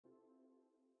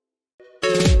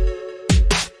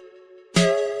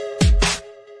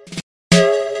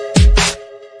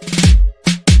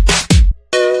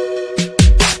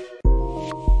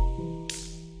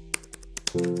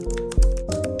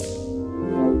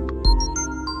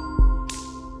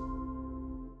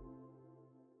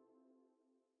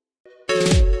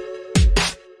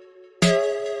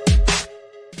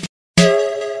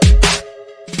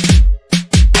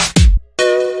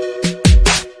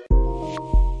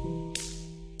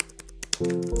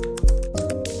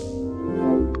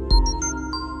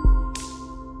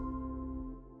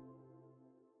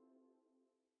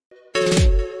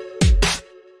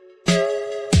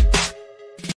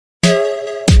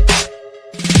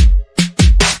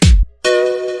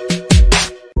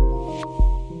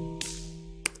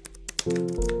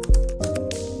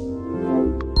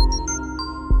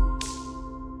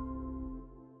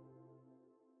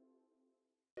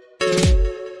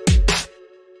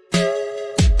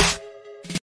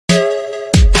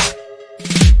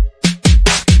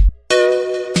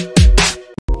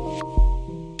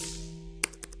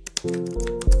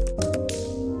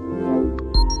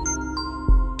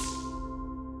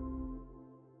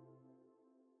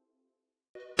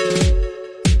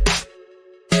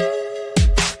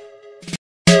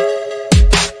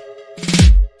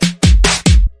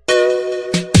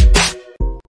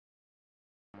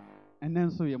And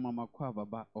then so your mama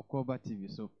Kwababa or Koba TV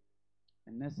so.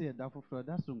 And then say a daffo for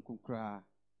that soon could cry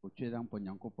or trade on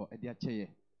Ponyankopo at their chair.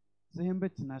 Say him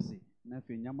bet nasi,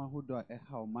 nothing Yamahudo a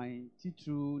how mine,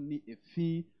 Titru ni a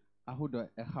fee, a hodo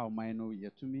a how mine no ye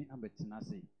to me, and bet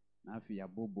nasi. Nafi ya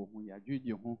bobo, ya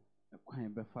juju home, a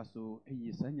quine befaso, a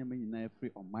ye sanyama in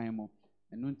free on mimo,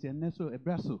 and nunti and neso a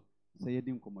brasso, say a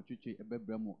dim comotuchi a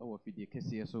bebramo or fidi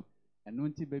so, and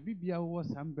nunti baby bia was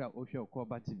Hambra Osho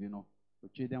Koba TV no.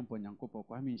 Uchedam Ponyankopo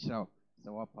Kwame Shao,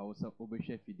 Sawapa was over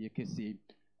chef Kesi,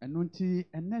 and Nunti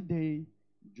and that day,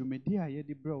 Jumedia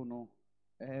Yedi Brono,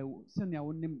 send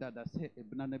your name that I say a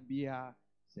banana beer,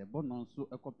 say bonon so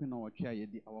a copy or chair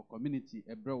yedi our community,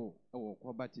 a bro, or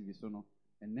Koba TV sono,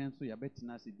 and then so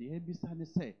Yabetinasi, the Ebisani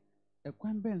say, a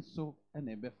Quamben so and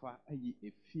a befa a ye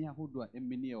a fear who do a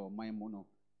mini or my mono,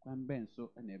 Quamben so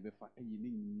and a befa a ye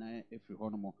nine every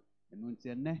honomo, and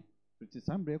Nunti and ne, pretty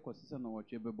some break or season or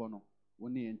Chebebono.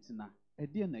 Woni entina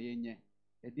ede na yenye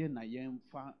ede na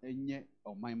yemfa enye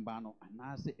oman ba no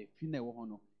anase efi na ewo ho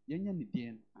no yenye ne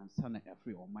den ansa na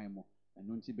efri oman mo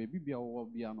eno nti baby bia wo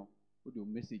bia no wo do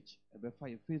message ebe fa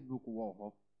ye Facebook wo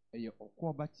ho eye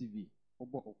OKUOBA TV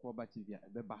obo OKUOBA TV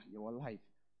ebe ba ye wo live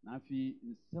na afi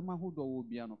nsema hodo wo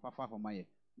bia no fafa ho maye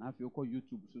na afi ko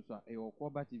YouTube so eye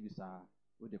OKUOBA TV sa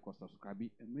wo de ko subscribe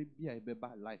eme bia ebe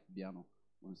ba live bia no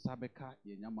wonsa beka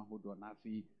ye nyama hodo na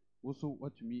afi also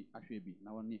what to me ashwebi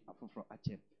na woni afofro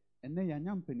ache enne ya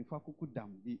nyam panifa kuku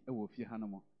dam bi ewo fie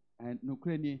hanomo no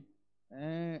krani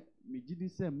me gidi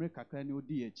se mre kakra ne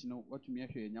odi echi no what to me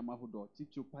ahwe nyama hodo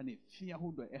titu pa ne fie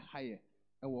hodo haye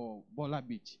ewo Bola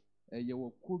Beach ye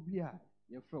wo kobi a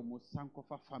ye from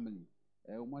Sankofa family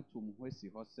o mato mu hwesi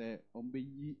ho se ombe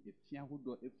yi efie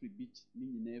hodo efri beach ni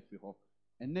nyina efri ho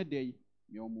enne dey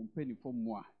me omum panifo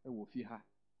mu a ewo fie ha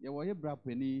ye wo ye bra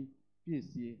pani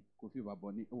Peasie Kofi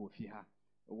Babone o fi ha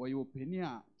wo ye opani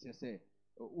a tese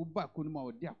uba kunu ma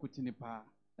odi akotini pa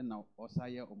na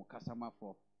osaye omukasama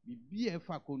fo bibia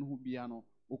fa kunu hu bia no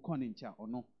ukoni ncha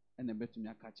ono na betumi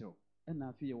aka kyew na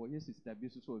afi ye wo ye sister bi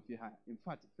so fi ha in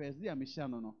fact first day amehia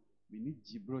no me ni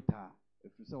gibrota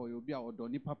efi se wo ye obi a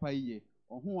odoni papa yiye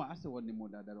oho a ase wo ne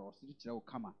modada o so kire wo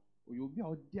kama o ye obi a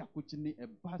odi akotini e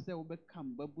ba se wo be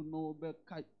kam babu no be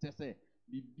ka tese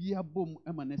bibia bom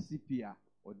ema na CPA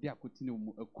odi akotini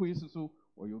mu akoi so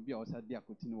oyobi a osade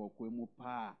akotini wakoi mu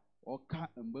pa oka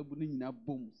mbabu ni nyina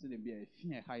bom sene bia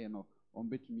efie haye no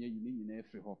ombetumi ayi ni nyina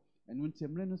efre ho enu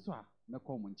ntemre no so a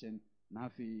mekọ mo nchen na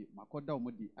afi makoda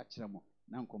omodi akire mo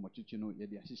na nkomochichi no ye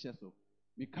de ahihye so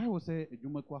mikai wo se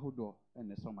adwumaku ahodo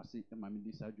ene somase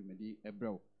emamidi sa adwumadi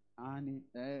ebrew ani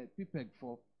pipeg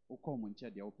for ukọ mo nche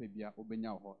de opebia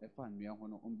obenya ho efa nnua ho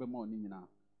no ombema oni nyina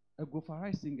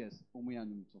Agofari singers omuya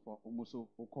numtofo omuso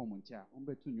ukọ nche a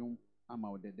ombetu nyum ama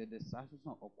odedede sa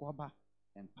so OKUOBA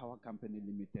Empower Company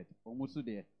Limited omuso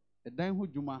de edan ho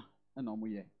dwuma na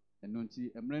omuye eno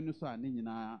nti emre no so a ne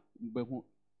nyina mbehu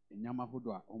enyama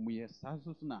hodo a omuye sa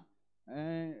so na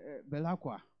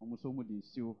belakwa omuso mu de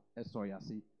nsuo eso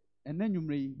yase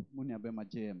enanwumre yi mu ne abema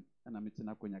JM na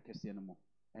metina konya kese no mo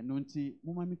eno nti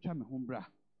muma metwa me ho bra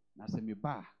na se me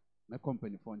ba me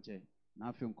company fo nche na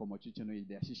afi nkomochichi no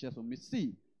ide ahihye so me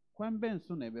see kwan ben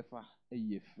so na ebefa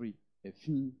eye free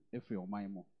efin efri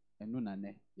oman mo eno na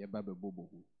ne ye ba bebobo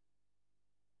hu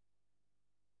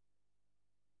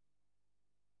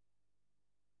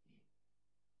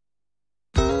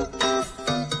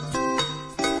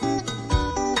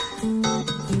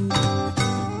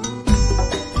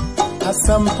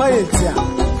Asampayetia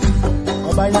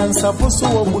obanyansafuso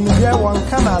wo bunubia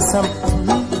wonka na asam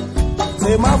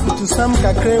ze mafutu sam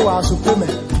kakre wa asupeme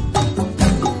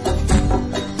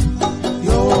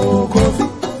yo Kofi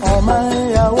oman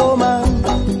ya woman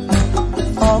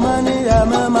omani ya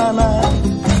mama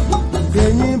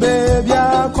genyi baby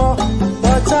akọ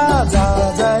wacha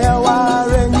za ya wa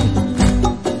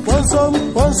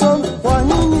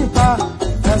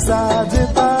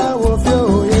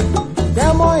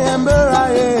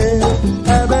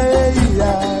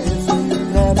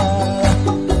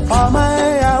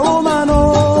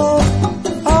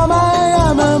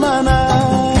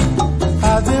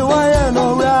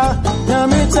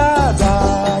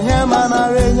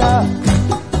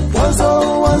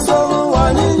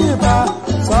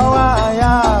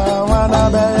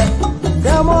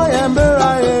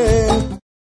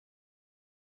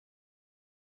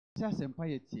yɛte asɛmpa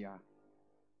yɛtia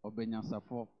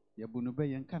ɔbɛnyansafo yɛbu no bɛ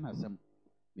yɛnka n'asɛm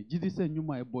megye di sɛ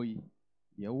nnwuma a ɛbɔ yi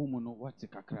deɛ ɛwɔ mu no wate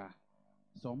kakra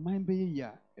sɛ ɔman bɛyɛ yi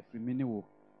a afiri ne wo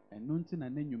ɛno nti na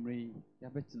n'anwummerɛ yi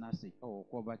yɛabɛtena ase ɛwɔ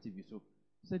OKUOBA TV so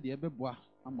sɛdeɛ ɛbɛboa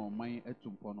ama ɔman atu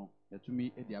mpɔ no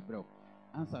yɛtumi de abrɛ wo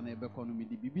ansa na yɛbɛkɔ no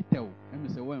mede biribi tɛ wo ɛme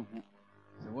sɛ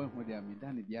woanhu deɛ a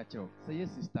meda ne de akyɛ wo sɛ yɛ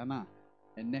sista no a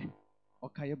ɛnɛ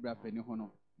ɔka yɛ bra pani ho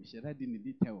no mehyɛda de ne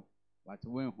di tɛ wo wate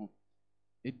woanhu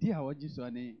ɛdi a wɔgye so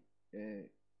ne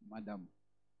madam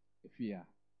efia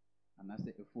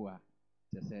anaasɛ efu a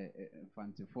kyɛ sɛ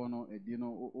mfantefoɔ no ɛdi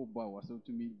no wobɔ a wɔ sɛ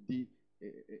wotumi di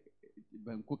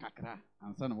banku kakra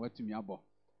ansa na watumi abɔ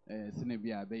sene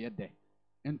bi a ɛbɛyɛ dɛ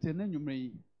nti na nnwummerɛ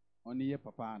yi ɔne yɛ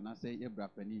papa anaasɛ yɛ bra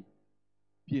pani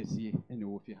Peasie ɛne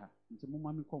wɔ fi ha nti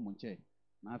momma me kɔ mo nkyɛn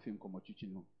na afei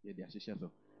nkɔmmɔtwitwi no yɛde ahyehyɛ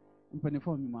so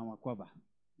mpanimfoɔ mi mama kwaba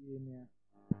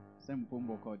sɛ mpom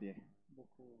bɔkɔ deɛ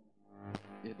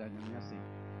yɛda nyame ase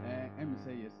ɛmi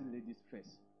sɛ yɛsi ladies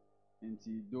first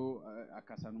nti do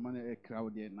akasanoma no ɛkra wo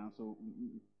deɛ nanso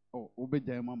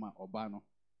wobɛgyae mu ama ɔbaa no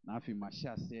na afei mahyɛ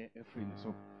aseɛ afiri ne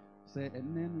so sɛ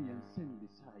ɛnnɛ no yɛnsɛm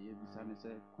bisa a yɛbisa ne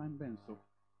sɛ kwan bɛn so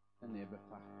ɛna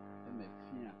yɛbɛfa ɛna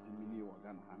fi a ɛmini wɔ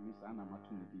Ghana ha me saa na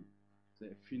mato no din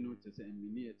sɛ fi no te sɛ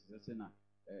ɛmini yɛ te sɛ na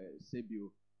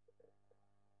sɛbio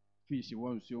fish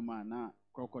wɔ nsuo mu a na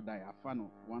crocodile afa no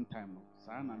one time no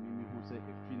saa na mimi ho sɛ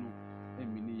ɛfi no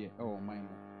ɛmini yɛ ɛwɔ ɔman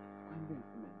mu kwan bɛn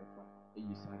so na yɛbɛfa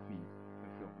ɛyi saa fi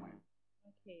ɛfiri ɔman mu.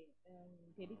 Okay,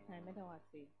 Dedi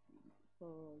Medawase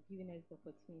for giving us the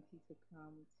opportunity to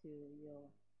come to your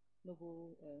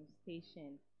noble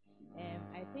station.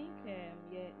 I think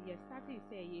you started to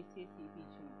say yes,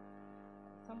 vision.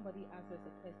 Somebody asked us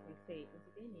a question, say, is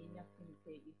it any nothing to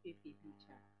say if you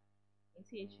feature? And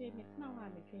say, now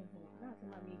I'm a train home, now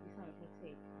some of me decide to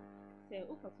say,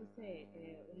 to say,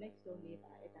 next door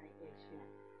neighbor at Asia,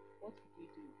 what would you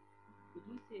do?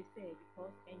 Would you say,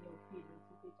 because any of you need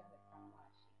to be done at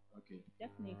Okay.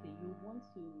 Definitely, you want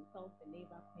to help the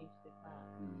neighbor quench the fire.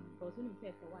 Because when you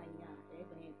say for 1 year, they're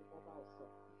going to go also.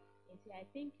 And see, I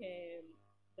think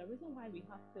the reason why we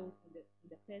have failed in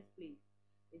the first place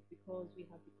is because we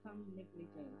have become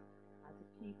negligent as a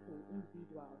people,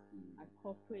 individuals, as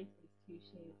corporate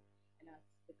institutions, and as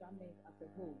the government as a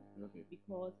whole. Okay.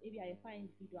 Because if I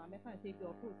find individual, I'm going to say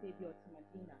your whole say your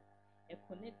Timadina, a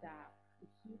connect that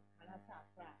to Anasa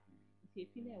Afra,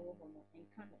 if you know and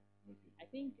Kano. I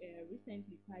think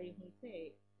recently, I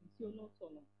say, until not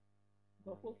so long,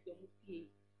 but hope you must be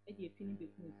a opinion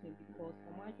because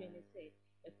for my journey say,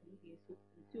 a comedian so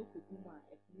until Kubuma,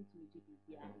 a community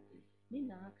GDPR.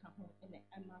 Nina come home and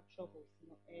I'm not troubles,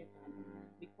 no ever.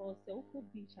 Because the Oko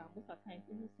beach are most of the time,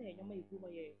 you say, you may go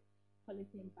away,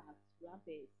 collecting bags,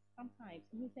 rubbish. Sometimes,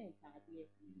 you say,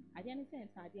 I didn't say,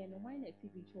 no mind a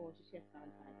TV show, she chefs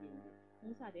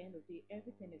and at the end of the day,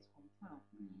 everything is from town.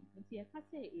 And see, I can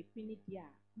say if we need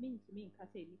mean to me, can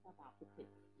say Nita Bapote.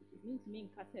 It means to me,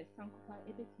 can say Sankofa,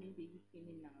 everything they use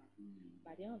in now.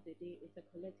 By the end of the day, it's a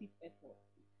collective effort.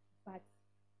 But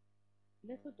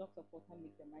little drops of water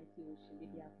make the mighty ocean,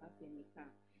 they are passing the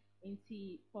car. And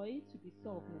see, for it to be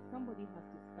solved, somebody has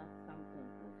to start something.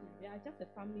 We are just a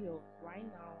family of right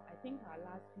now. I think our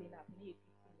last cleanup maybe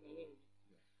 15 years.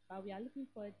 But we are looking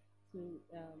forward to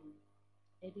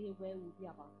a day where we'll be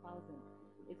about 1,000.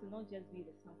 It will not just be the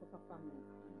Sankofa family.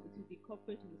 It will be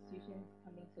corporate institutions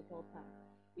coming to help us.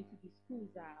 It will be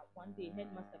schools that one day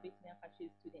headmaster beating our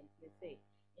students. They say,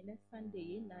 in a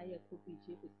Sunday, in Naya Kofi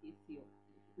Babone.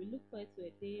 We look forward to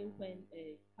a day when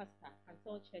a pastor can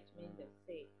tell churchmen they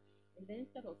say, and then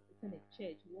instead of sitting in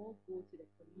church, we'll go to the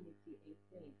community and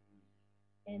pray.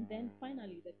 And then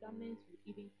finally, the government would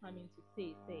even come in to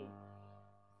say,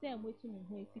 I'm waiting on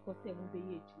who is sick or say,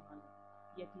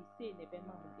 yet he say ne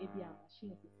bema ebi a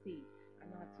machines to say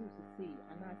and our tools to say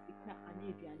and our sika and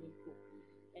aduane info.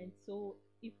 And so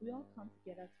if we all come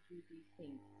together to do these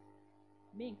things,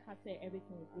 me and say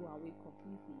everything will go away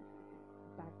completely,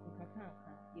 but in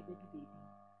Kakanka you baby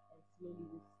and slowly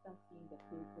we'll start seeing the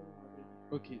flow going away.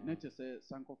 Okay, let's say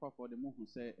Sankofa for the moon who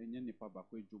say and yen nipa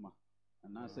bakwe juma.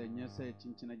 And I say yes,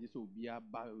 chinchina just will be a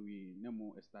bawi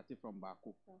nemo started from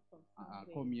Baku.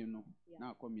 Come here, no.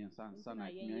 Now come here, son,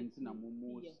 I can't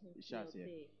mumu shas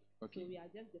here. Okay. So we are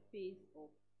just the face of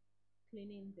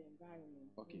cleaning the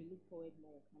environment. Okay. We look forward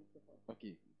more comfortable.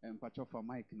 Okay. And patch for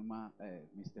Mike Numa,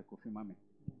 Mr. Kofi Mame.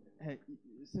 Hey,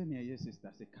 send your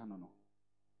sister, say canon.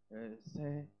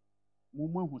 Say,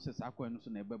 Muma who says Aqua and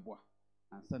Son Ebeboa,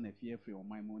 and son a fear free on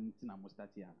my mountain,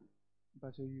 Mustatiana.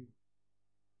 But you.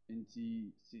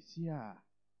 Nti sisi a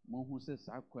mo hu sɛ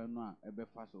saa kwan no a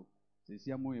ɛbɛfa so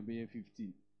sisi a mo yɛ bɛyɛ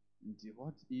 15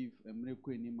 What if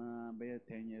mmereko anima be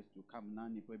 10 years to come na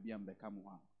nipa bi am become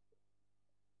ho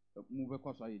a move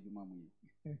kwaso aye dwuma mu yi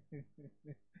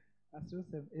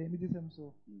Asrosem nidisem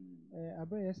so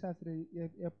abre ya shasre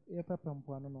ya papa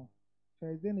mpoano no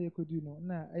first day na yekodi no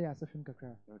na aya asefim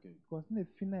kakra okay because na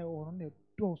fina e wo no na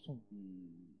doso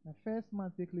na first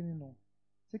month e cleaning no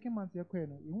second month ya kwe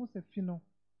no you hu se fino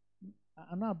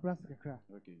ana abras kakra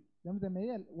okay them say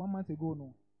me 1 month ago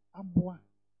no aboa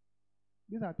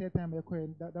this are third time ya kwe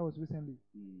that was recently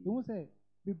you hu se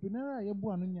bibinara ya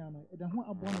boa no nya no e da ho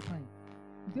aboa no fine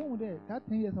nti hu de that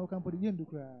 10 years na kan podi yendu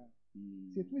kra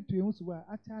se tumi tu ehu so a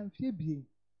acha mfie bie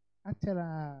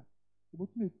achara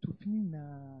obotumi tu fini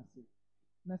na se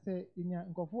na se inya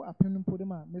nkofo apem no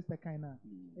podem a Mr. Kaina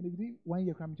and if 1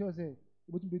 year kram cho say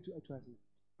obotumi betu atuase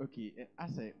okay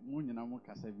ase mo nyina mo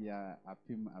kasa bia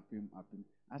apem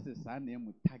ase saa na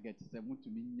emu target se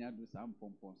mutumi nya do saa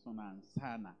mpompon so na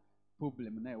ansa na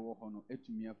problem na e wo ho no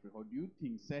etumi afre how do you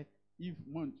think say if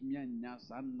montumi anya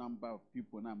saa number of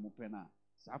people na mo pe na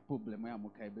sa problem ya mo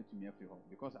kai betumi afre ho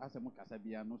because ase mo kasa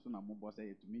bia no so na mo bo say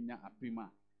etumi nya apem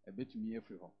a e betumi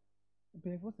afre ho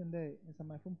Payful Sunday in some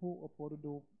my phone pool of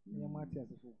Porto near Matias.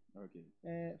 okay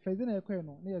First day I quit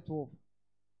no near 12.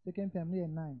 Second time near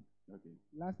 9. okay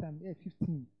Last time near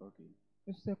 15. okay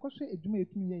It's a question a do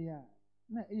to me ya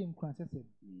na a young crances.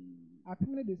 I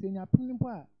permanent they say ya pulling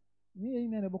pa near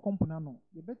in a componano.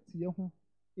 The bet see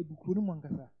a bukuru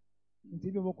mancasa. In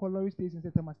Tibio Colliery Station,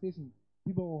 Setama Station,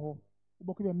 people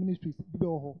or ministries,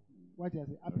 people what I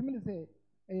say. I permanent say.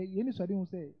 Yeni so dey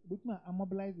say but ma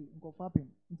mobilize nko fapem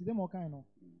nti dem o kan no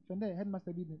fende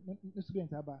headmaster bi the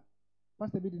student aba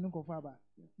pastor bi dey nko fa aba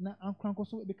na ankranko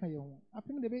so be kan ye ho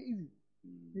apem dey be easy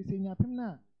they say nya apem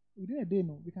na within a day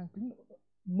no we can clean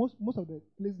most of the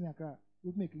places in Accra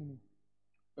we make cleaning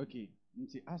okay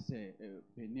nti ase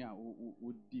peni a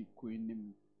wo di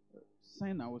koinim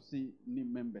sign na wo see ni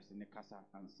members ne kasa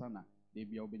ansana dey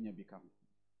bia obenya bi ka ho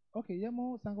okay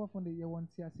yemo Sankofa fund ye want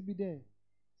tia sibi there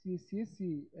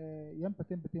si yam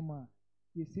patem ma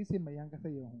si ma yanga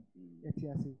say ho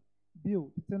etiase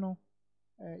bill tete no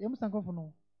yam Sankofa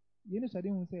no ye no sade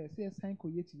hu say sign ko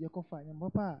ye ti ye kofa yam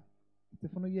papa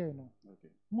tete no ye no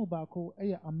okay mu ba ko e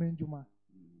ya amenduma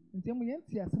nti mu ye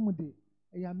ntiase mu de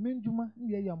e ya amenduma ne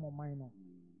ye ya moman no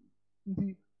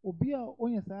nti obi a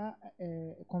onye sa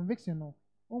conviction no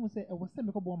o mu say e wo se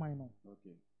me ko bo man no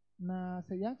okay na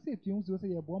say yak say tu hu say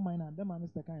ye bo man na da ma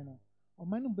Mr. Kain no o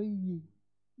man no ba yi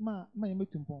ma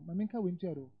yemetumpon ma minka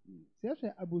wentuaro se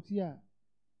ehwe aboti a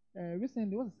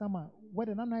recently was summer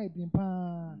whether na na edin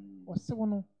pa o sewo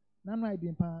no na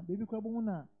edin pa baby kwa bo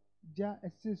na ja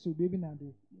so baby na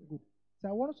de good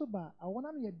so won so ba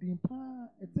awona na edin pa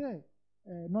ete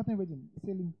northern region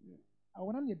selling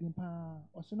awona na edin pa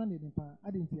o so na edin pa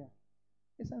adentia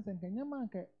esanse nkanya ma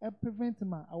nka prevent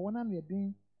ma awona na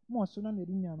edin ma o so na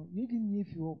edin nya no ye gi nyi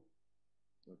efi ho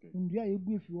okay ndua ye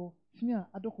bu efi ho fia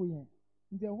adoko yen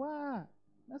nti wa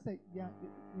na say ya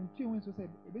ntwe when so say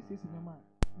ebesisi nyama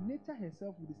nature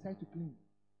herself will decide to clean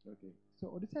okay so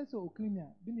or decide so clean ya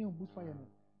bi na bush fire no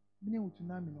bi na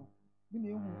tsunami no bi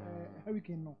na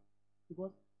hurricane no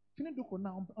because fini doko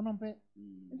na onompe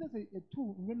nti say e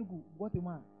tu nwenugu bote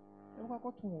ma e kwa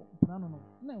koto mpana no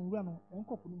na nwura no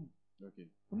enkopo no okay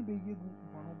onu be yegu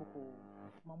mpana boko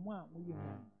mamwa mo ye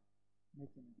mu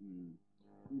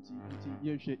nti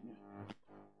yenhwe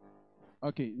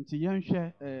okay nti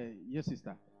yenhwe yes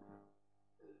sister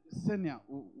senia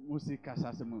musi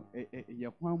kasa semu ye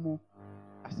kwan mu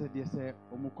asede se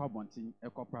omukwa bontin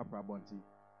ekopra bontin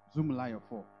zoom live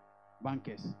for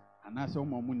bankers anase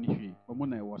omo mu nihwe omo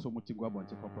na ewo so mutigwa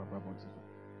bontin kopra bontin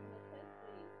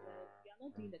so we are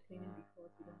not doing the cleaning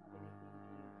because we don't have anything to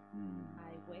do.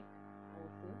 I work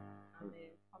also. I'm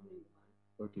a family woman.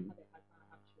 Okay. I have a husband, I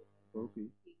have children. Okay.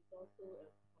 He's also a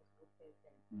responsible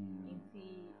person.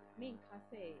 Me can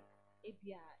say a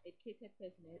educated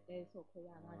person is so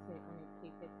clear and I say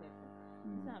uneducated person.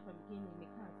 This is from beginning we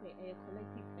can say a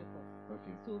collective effort.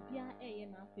 Okay. So we are a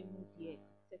family here.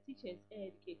 The teachers are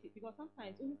educated because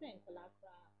sometimes when you say in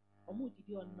Calabria or mood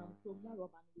on from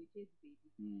Roban wages baby.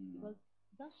 Because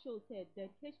that shows that the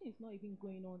education is not even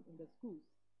going on in the schools.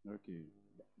 Okay.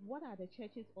 What are the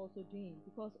churches also doing?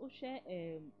 Because share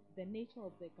the nature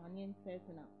of the Ghanaian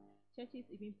person. Churches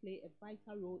even play a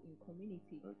vital role in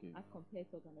community as compared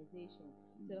to organizations.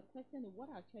 So the question is, what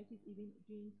are churches even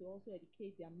doing to also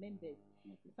educate their members?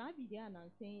 Some be there and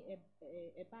saying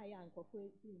a buyer and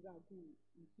coffee in Ragu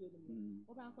in Kyoto.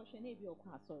 Over question a be or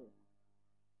sorry.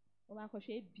 Over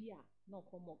question beer, no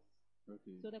comox.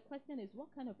 Okay. So the question is, what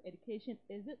kind of education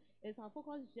is it? Is our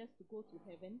focus just to go to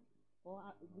heaven? or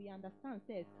we understand,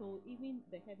 say, so even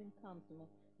the heaven comes, you know,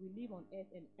 we live on earth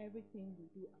and everything we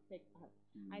do affects us.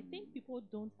 I think people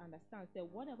don't understand, say,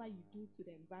 whatever you do to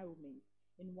the environment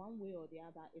in one way or the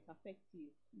other, it affects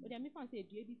you. But then if I say,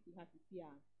 do you have to see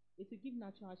it will give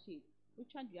natural shade.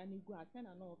 Which one do you go attend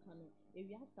and all can if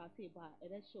you have to say about a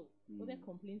show, over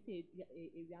complain say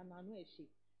if you are no shade.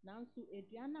 Now so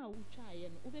Adriana will try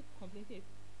and over complain say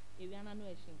if you are no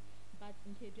shade. But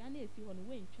in Adriana is you on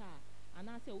way in try and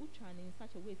I say which one in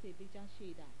such a way say they just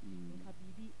shade that in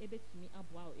Kabibi able to me up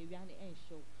wow if you are and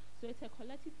show. So it's a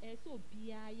collective so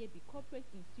be corporate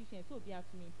institution so be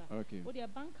to me back. Okay. Or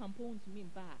their bank component to me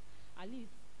back at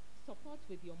least support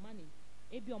with your money.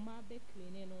 If your mother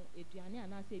cleaning or Adriana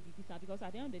and I say because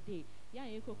at the end of the day, yeah,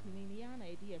 you cook cleaning, yeah, and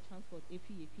idea transport if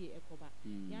you ECOBA.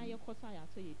 Yeah, your cost I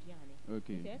say Adriana.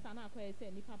 Okay. Yes, and I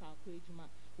say Nipa Bakujuma.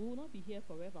 We will not be here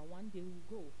forever. One day we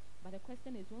will go. But the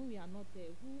question is when we are not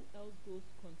there, who else goes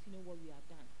to continue what we have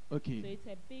done? Okay. So it's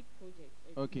a big project.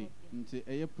 It's okay. It's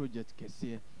a project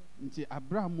kese. Nti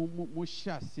Abraham mo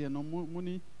hyase no mo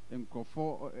ni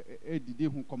nkofo edidi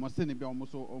hu komose ne bia omo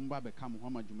so omba be kam ho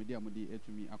amadwumedi amodi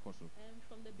etumi akoso.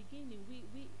 From the beginning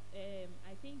we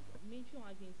I think mention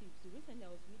agency. So recently I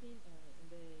was reading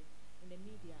in the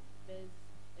media there's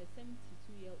a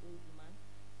 72-year-old woman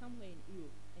somewhere in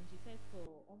Europe and she says for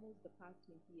almost the past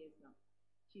 20 years now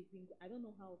she's been I don't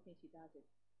know how often she does it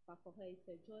but for her it's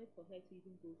a joy for her to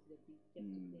even go to the beach just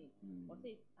to clean. Also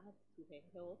it adds to her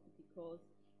health because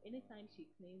anytime she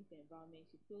cleans the environment,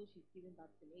 she feels she's giving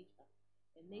back to nature.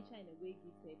 And nature, in a way,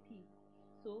 gives her peace.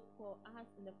 So for us,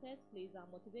 in the first place, our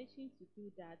motivation to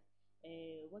do that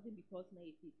wasn't because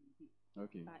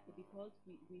okay. But because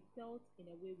we felt, in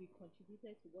a way, we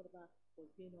contributed to whatever was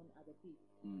going on at the beach.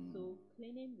 So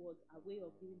cleaning was a way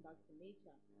of giving back to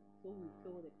nature. So we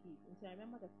feel the peace. And so I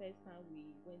remember the first time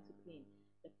we went to clean,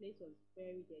 the place was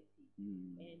very dirty.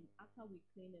 And after we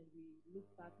cleaned and we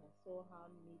looked back and saw how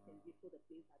neat and beautiful the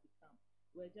place had become,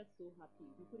 we were just so happy.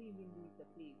 We couldn't even leave the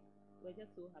place. We were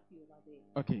just so happy over there.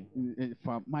 Okay,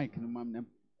 for Mike, no ma'am,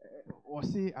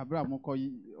 was say Abraham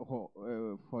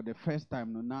for the first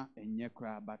time no na enye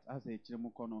kra, but as a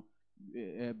chiremoko no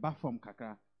back from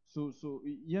kakra. So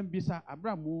yem bisa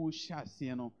Abraham mo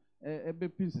hyase no ebe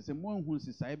pinse se mo hu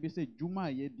sisa ebe se juma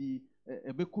ye di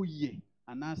ebe ko ye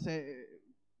anase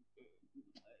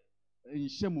in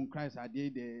shame Christ are they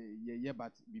the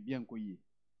but Bibian Koye?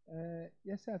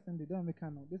 Yes, sir, and they don't make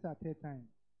no. This is our third time.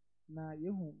 Now,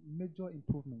 you major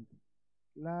improvement.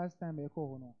 Last time I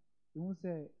called no, you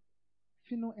say,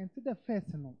 Fino, and to the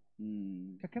first no.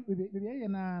 Can't be a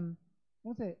nan.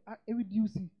 Won't say, I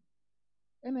reduce it.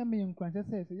 And I mean, Christ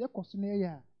says, your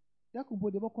questionnaire. That could be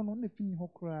the book on the fin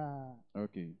hokra.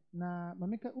 Okay. Now,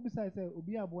 Mamika Ubisa said,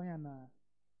 Ubia Boyana,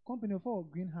 company for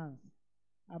green hands.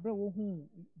 Abra wo hu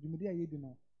dwumedi a yedi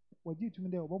no wagi tumi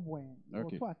de oboboen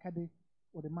to akade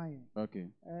wo de man. Okay.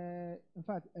 In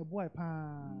fact a boy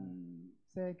pa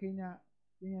say Kenya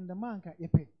in the manka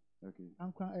yepe. Okay.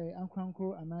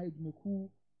 Ankrankro ana edmeku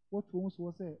what wo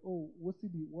so say oh wo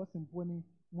sidi wo simponi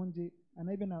monje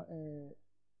ana be na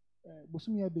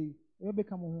bosumi abe e be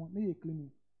kam ho na ye clean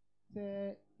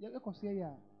say ye ekoso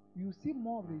ya you see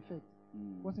more of the effect.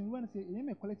 Because when you want to say, you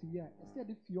may collect a year, instead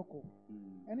of Fioko,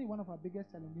 any one of our biggest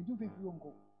challenges, you do think you won't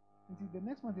go. Until the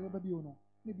next month, you'll be on,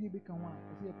 maybe a big one,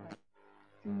 a year price.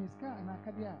 In his car and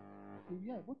Arcadia,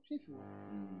 yeah, what chief you?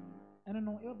 I don't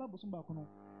know, you're about Busumbacono.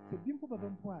 The Bimpo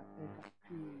Babampoa.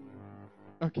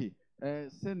 Okay,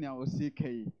 Senior or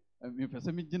CK, if a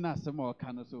semi dinner, some more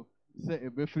can so say a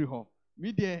befree ho.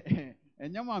 Media,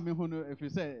 and Yama Mihono, if you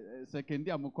say second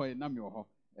year Mukoi Namio,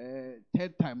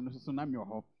 third time, no Sunamio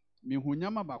ho. Me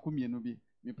hunyama ba ko mienu bi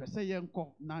me pese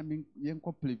yenko na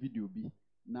yenko play video bi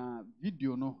na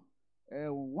video no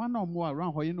one or more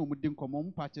around ho ye no mudi nkomo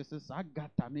mpache se sa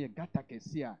gata na ye gata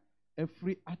kesi a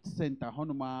every art center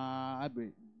honoma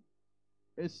abe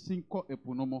esinko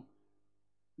epunomo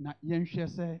na yenhwe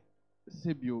se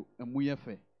sebio emu ye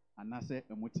fe anase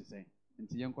emu tise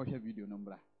nti yenko hwe video no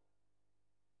mbra.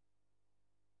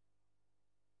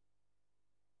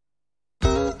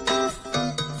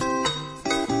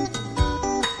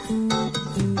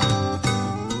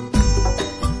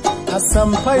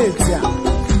 Asampayetia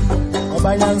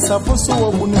Obayansa fusu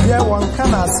wo bunubia wonka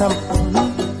na asam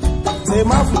Te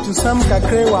mafutu sam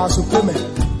kakre wa supreme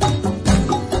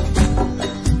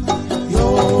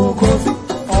Yo Kofi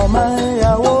Oman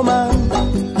ya woman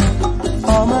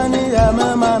Omani ya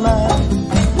mamana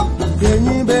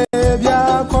Yenyi baby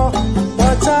ako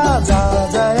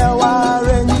Wachaza ya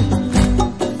wareni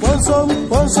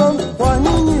Wonsom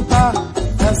wanyinyi pa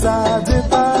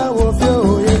Asadipa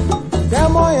wofyo ye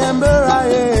Demo yembera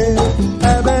ye,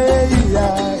 ebe ye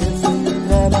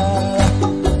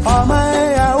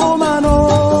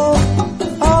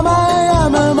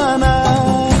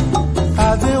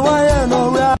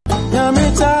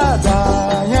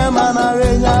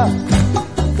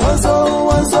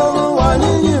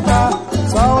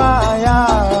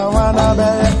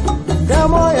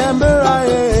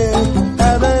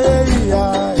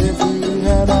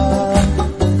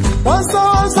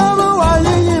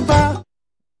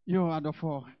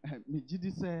adɔfo megye di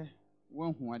sɛ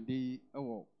woahu ade yi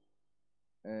wɔ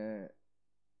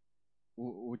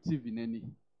o TV n'ani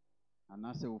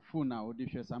anaasɛ o phone a wode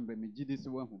hwɛ sambrɛ megye di sɛ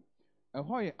woahu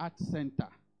ɛhɔ yɛ art center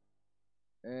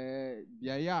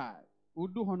beaeɛ a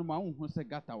wodu hɔ no ma wohu sɛ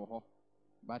gata wɔ hɔ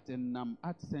but nam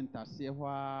art center seɛ hɔ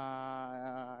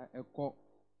a ɛkɔ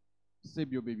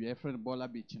sɛbio baabi a ɛfrɛ no Bola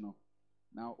Beach no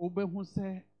na wobɛhu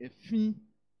sɛ efi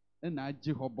na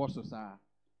agye hɔ bɔ so saa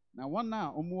na wɔn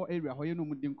a wɔwɔ area hɔ yɛ no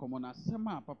mu di nkɔmɔ na asɛm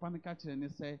a papa no ka kyerɛ ne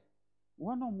sɛ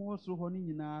wɔn a wɔwɔ so hɔ no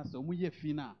nyinaa sɛ wɔn yɛ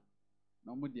fi na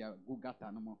wɔn de agu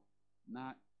gata no mu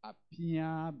na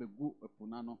apia bɛgu ɛpo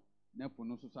n'ano na ɛpo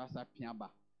no nso so asa apia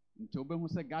ba nti wobɛhu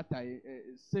sɛ gata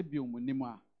sɛbio mu nim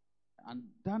a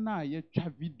adan a yɛtwa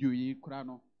video yi kora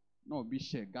no na obi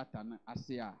hyɛ gata no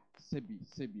ase a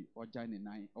sɛbi ɔgya ne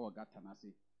nan ɛwɔ gata no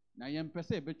ase na yɛmpɛ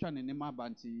sɛ yɛbɛtwa ne nim aba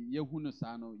nti yɛhu no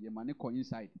saa no yɛma ne kɔ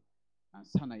inside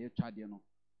ansa na yɛtwa deɛ no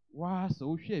waa sɛ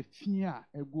wohwɛ fi a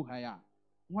ɛgu ha a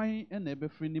hwan na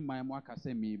ɛbɛfiri ne man mu aka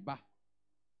sɛ meba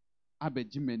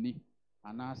abɛgye m'ani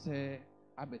anaasɛ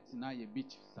abɛtena yɛ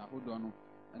beach saa ahodoɔ no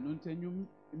ɛno nti anwum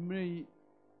mmerɛ yi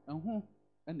ɛho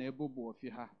na ɛbɔbɔ wɔ fi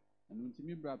ha ɛno nti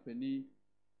me bra pani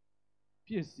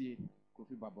Peasie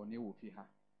Kofi Babone wɔ fi ha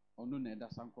ɔno na ɛda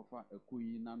Sankofa ɛkɔ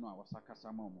yi n'ano a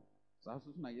wɔsakasa ma ɔmo saa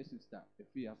nso na yɛ sister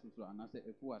efi asoso anaasɛ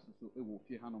efu asoso wɔ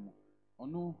fi ha no mo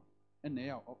ɔno na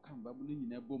ɛyɛ a ɔka mbabɔ no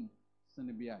nyinaa bom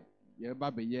sene bi a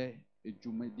yɛreba bɛyɛ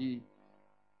edwumadi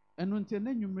ɛno nti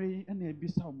na nnwumire yi na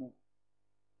ebisa ɔmo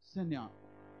sɛnea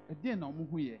ɛdeɛ na ɔmo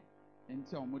ho yɛ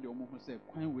nti a ɔmo de ɔmo ho sɛ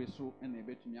kwan wei so na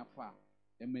ɛbɛtumi afa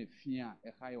ɛma efi a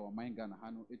ɛha yɛ ɔman Ghana ha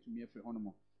no etumi afiri hɔ no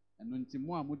mo ɛno nti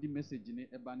mo a modi message ne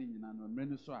ɛba ne nyinaa no mmerɛ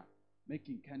no so a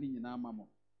makinka ne nyinaa ma mo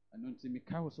ɛno nti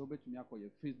meka hɔ sɛ wobɛtumi akɔ yɛ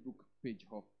Facebook page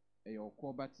hɔ ɛyɛ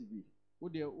OKUOBA TV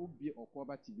wodeɛ wobie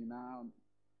OKUOBA TV na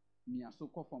mia so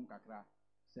kɔ fam kakra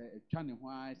sɛ ɛtwa ne ho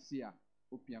asi a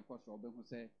wopia kɔ so wobɛhu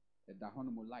sɛ ɛda hɔ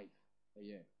no mo live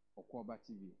ɛyɛ OKUOBA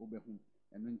TV wobɛhu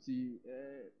ɛno nti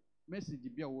message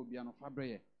bi a wɔbia no fa brɛ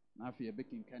yɛ na afei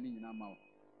yɛbɛkinka ne nyinaa ma wo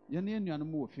yɛne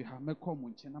anuanom wɔ fi ha mɛkɔ mo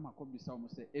nkyɛn na makɔ bisa mo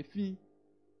sɛ efi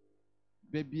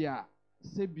baabi a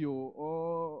sɛbio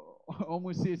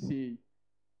ɔmo siesie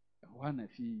ɛhɔ na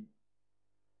fi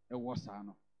ɛwɔ saa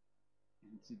no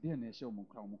nti deɛ na ɛhyɛ ɔmo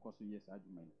nkra ɔmo kɔ so yɛ saa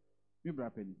adwuma yi me bra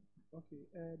pani okay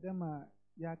dɛm a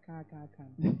yɛaka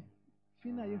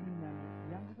fi na yɛhu nya no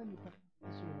yɛankasa nipa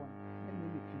so hɔ no ɛna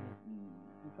ɛyɛ fi no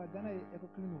nipa da na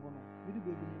ɛkɔkiri ne hɔ no mede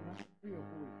baabi no na ɛyɛ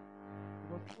hɔ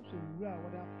because wohyɛ nwura a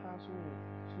wɔde apaa so wɔ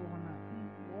soro hɔ no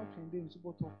a wɔtwɛn dɛ nsu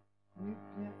bɔtɔ ne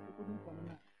pia ɛkɔdu mpa no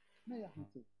na yɛ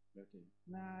ahotew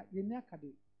na yɛni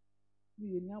akade ne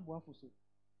yɛni aboafo so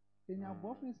yɛni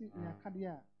aboafo no sɛ yɛni akade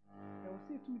a ɛwɔ sɛ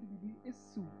yɛtumi de biribi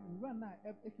esiw nwura no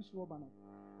a ɛfi so wɔba no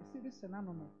ɛsɛ de sɛ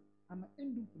n'ano no ama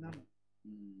ɛndu mpo n'ano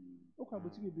wokɔ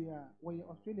abɔti bebree a wɔyɛ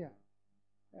Australia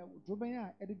drobɛn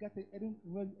a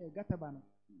ɛde gata ba no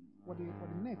wɔde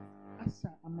net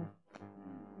asa ano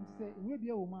nti sɛ nwura bi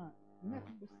wɔ mu a net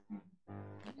bɛsi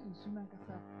nsu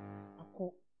n'ankasa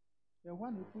akɔ ɛhɔ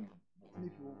a na ɛfo ne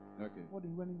fi hɔ wɔde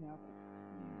nwura no nyinaa akɔ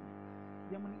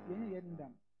yɛnyɛ yɛ ne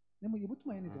dam na mmom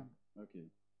yɛbɛtumi ayɛ ne dam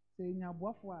sɛ yɛnya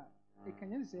aboafo a ɛka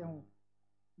nyɛ sɛ ho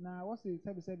na wɔsɛ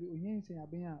sɛbesɛbe onyɛ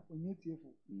nsɛnyabɛn a onyɛ tiefo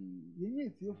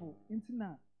yɛnyɛ tiefo nti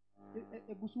na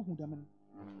ɛgu so hu dam no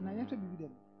na yɛhwɛ biribi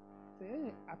dɛm sɛ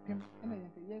yɛyɛ apem ɛna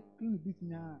yɛ clean bit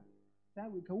nyinaa saa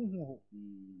wei ka wohu hɔ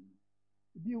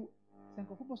bio sɛ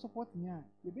nkɔfo bɔ support nyɛ a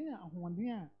yɛbɛnya ahoɔden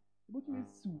a yɛbɛtumi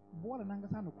asiw bɔɔla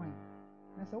nankasa no kwan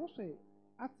na sɛ wohwɛ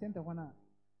art center hɔ no a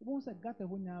wobɛhu sɛ gata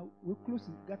hɔ nyinaa close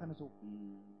gata no so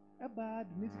ɛbaa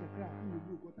de nesi kakra a na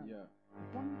yɛbu gɔta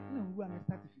wɔn na nwura no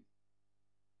start fi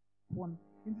wɔn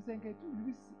nti sɛ nkɛtu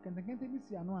biribi kɛntɛnkɛntɛ bi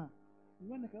si ano a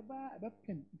nwura no ɛbaa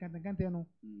ɛbɛpɛn nkɛntɛnkɛntɛ no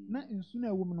na nsu no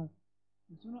a ɛwɔ mu no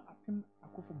nsu no apem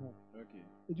akɔ fam hɔ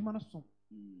edwuma no so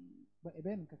ba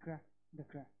ɛbɛyɛ no nkakra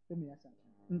ɛmɛ yɛ asa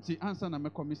nti ansa na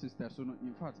mɛkɔ me sister so no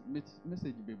in fact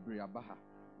message bebree aba ha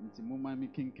nti mo ma me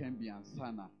kenkan bi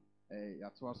ansa na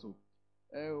yɛatoa so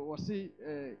wɔse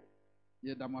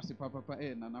yɛda mo ase papapa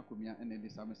nana komia ɛna ɛde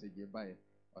saa message baeɛ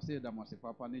wɔse yɛda mo ase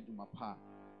papa ne dwuma pa a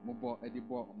mobɔ ɛde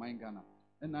bɔ ɔman Ghana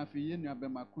ɛna afei yɛn nua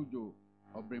bɛma Kujo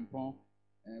Obrempɔn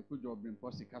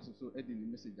sika so ɛde ne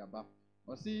message aba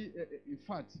wɔse in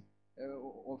fact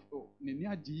n'ani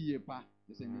agye yie pa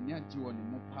sɛ n'ani agye wɔ ne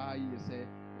mu paa yie sɛ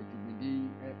adwumadi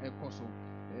ɛkɔ so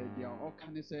deɛ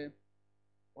ɔka ne sɛ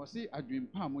wɔse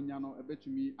adwempa a monya no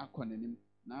ɛbɛtumi akɔ n'anim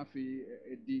na afei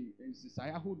ɛdi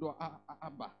nsesaeɛ ahodoɔ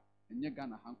aba ɛnyɛ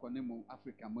Ghana ha nkɔ ne mu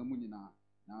Africa ma mu nyinaa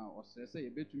na ɔsrɛ sɛ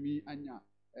yɛbɛtumi anya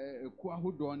ɛku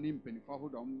ahodoɔ ne mpanimfoɔ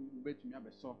ahodoɔ wɔbɛtumi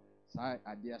abɛsɔ saa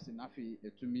adeɛ ase na afei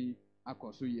ɛtumi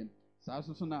akɔ so yie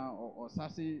Sasu na or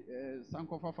Sasi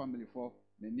Sankofa family for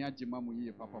the near Jimamu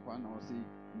ye papa na or see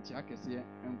Nchiakesi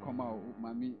and Koma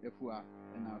Mami Efua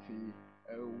and Afi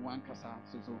one Kasa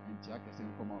so Nchiakesi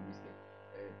and Koma Mr.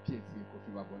 Peasie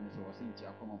Kofi Babone so was in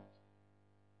Chiakomo.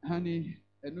 Honey,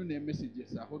 and no name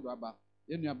messages I hold about.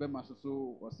 Then your bema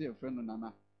so or say a friend of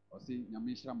Nana or say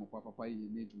Yamisha mo papa ye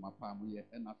need to my palm ye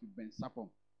and Afi Ben Sapom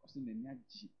or sing the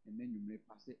Nyaji and then you may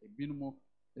pass a binomo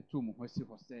a tomb where she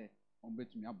was say on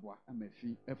bet me abwa and my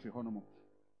fee every honomo.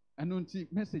 And don't see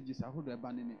messages I hold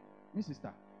about in it. Miss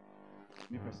Sister,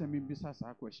 me person me besides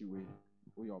our question way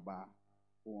your bar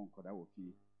or on Koda will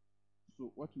fee.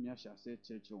 So what me I shall say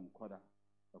church on Koda.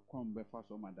 A come before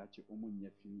so my dachi omun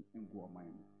yefi and go on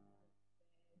mine.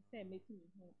 Say, making me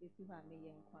home if you have me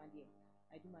young quandary.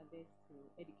 I do my best to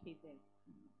educate them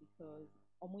because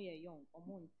omoya young,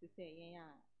 omon to say,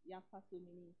 yeah, for so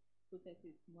many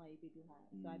processes more able to have.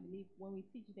 So I believe when we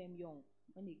teach them young,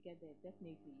 when they get there,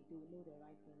 definitely they will know the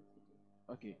right things to do.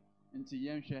 Okay, into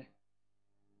young share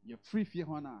your free fear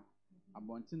honor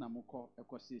about Tinamoko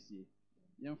ecosystem.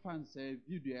 Young fans say,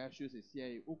 video shows a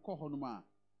CIA, Oko Honoma.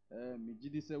 Me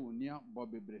gidi se wonia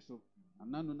Bobby Breso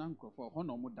anano na nkofo ho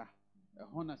na omuda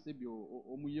ho na se bi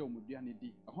omuye omuduane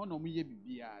di ho na omuye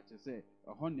bibia che se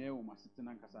ho na e wo masete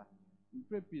na nkasa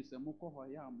mprepi se mukọ ho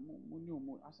ya muni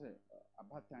omu ase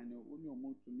abatan ne oni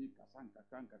omu tumi kasa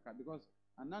nkaka because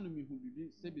anano mi hu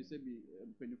bibi sebi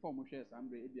penifo mo hwe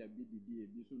sambre e bia bi didi e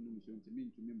bi so num so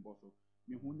ntimi mboso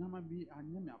mi hu nyama bi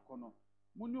anya mi akono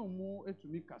muni omu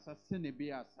etumi kasa sene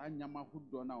be asa nyama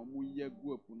hudo na omu ye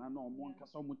guapu na omu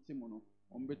nkasa omu timo no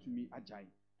omu betumi ajai.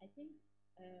 I think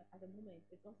at the moment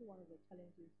it's also one of the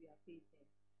challenges we are facing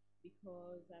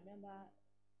because I remember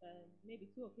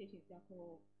maybe 2 occasions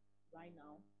right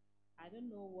now. I don't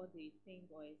know what they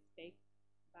think or expect,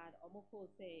 but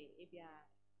omoko say if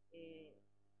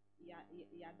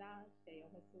yada say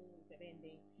also the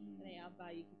ending and I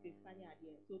buy you could funny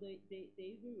idea. So they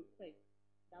even request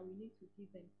that we need to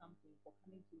give them something for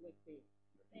coming to work there.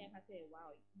 And I say,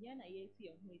 wow, it's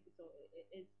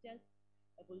just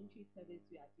a voluntary service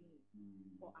we are doing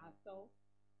for ourselves,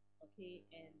 okay,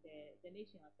 and the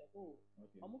nation as a whole.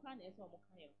 Omukan is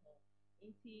omukan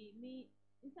me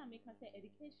make us say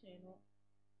education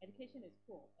is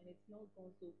poor and it's not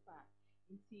gone so far.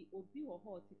 Obi or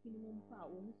hot to minimum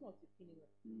power or sort of minimum.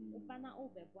 Obana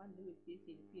over one new face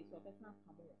in the face or better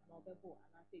pamo and overbo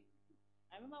and I say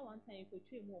I remember one time for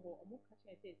train more or more catch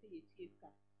I say a chief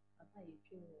car and I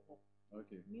train more.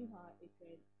 Okay. Meanwhile it's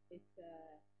a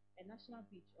national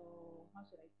beach or how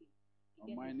should I say?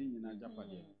 Mining in Japan.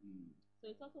 So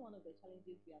it's also one of the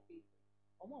challenges we are facing.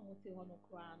 Almost say one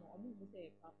crown or almost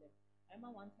say a problem. I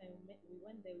remember one time we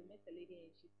went there, we met a lady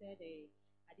and she said it's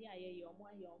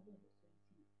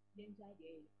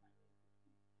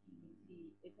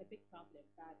a big problem,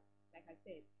 but like I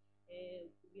said,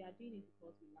 we are doing it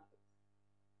because we love it.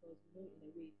 Because we know in a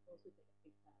way it's also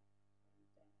benefits us.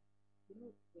 And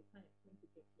we're kind of going to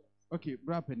get close. Okay,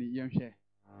 Brapeni Yamshe.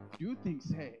 Do you think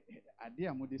say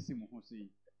idea modesi mo ho sei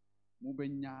mo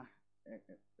benya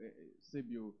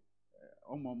sebio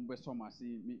omo mbe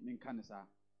somasi min kanisa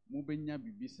mo benya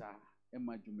bibisa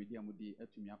ema dwumedi amodi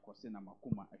atumi akose na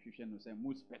makoma ahwehwe no say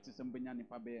most pets some benya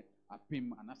nipa be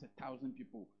apim and as 1,000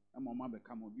 people ema ma be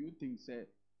come. Do you think say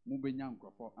mo benya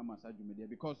nkrofo ama sa dwumedi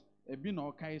because ebi na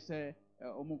okai say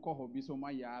omo koho bi so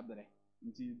ma ya abre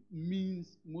nti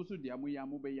means most of the amoya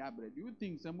mo be ya abre. Do you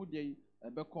think say mo dey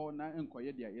ebe call na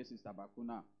enkoye dia yes sister baku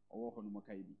na owo ho no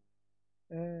makai bi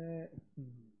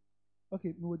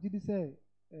okay me wodi say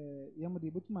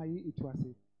yamode betuma yi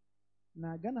etuase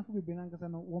na Ghana fo bebe na nkasa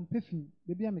no won pefin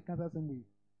be bia me kasa asem we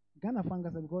Ghana fa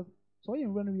nkasa because so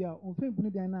yin run we a on fen bu ni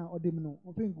dan na odem no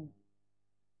on fen gu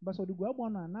but so dugu abo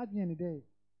na adwen ni dey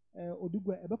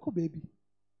odugu ebe ko baby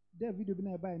there video bi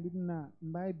na eba en bi na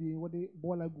mbai bi wode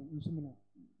bola gu nsum no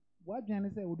wa adwen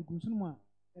ni say odugu nsum mu a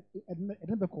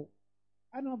eden be ko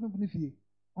I don't have any fear.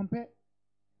 Compare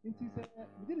it is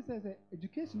we did say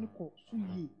education ko so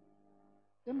ye.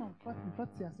 Them in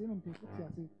fact say them say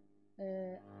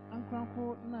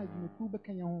ankranko na adwumaku be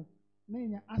kanya ho na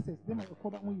nya access them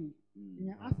okoba ho ye.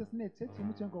 Nya access na church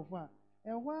mu chen ko fa.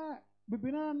 Wa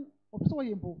bibina opeso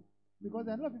ye mpo because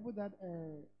there are a lot of people that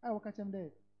I work at them there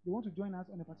they want to join us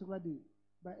on a particular day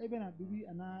but even at bibi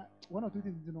and 1 or 2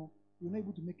 things you know you're not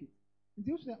able to make it.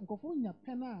 Until you say nkofo nya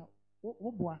pena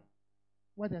wo boa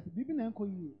what is bibi na nko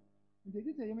yi nje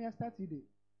di say you start today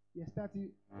you start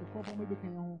e ko bo be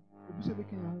kan ho obi so be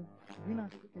kan ho bi na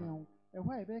be kan ho e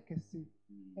ho e be kese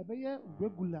e be ye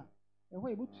regular e ho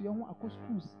e bo tu ye ho akọ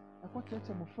schools akọ church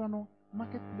mo fra no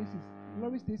marketplaces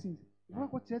lorry stations e ho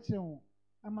akọ church ho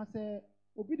ama say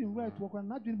obi di right work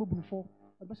na adwene bo bunfo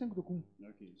adbashan kutokum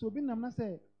Okay. so obi nam na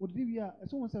say odi wi a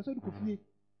so won say so di kofie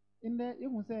in the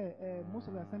you say most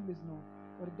of the assemblies no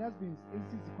or the dustbins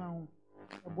exist kwan ho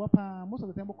ebo pa most of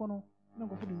the time boko no na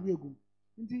go for the wi egum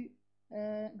nti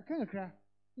nkakra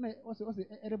na o say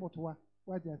erebotoa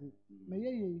what you say na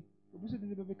ye obi so di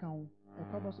bebe kan ho e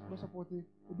kwa bo support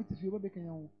obi ti fie bebe kan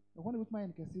ho e ho na bituma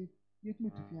yen kese yetumi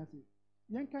tu fie ase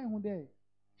yen kan ho de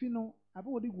fi no abe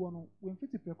wodi guo no wen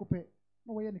fiti prekope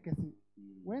na wo ye ne kese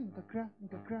wen nkakra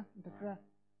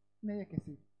na ye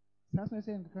kese saa so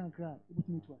say nkakra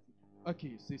obitumi tu ase.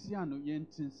 Okay, sisi ano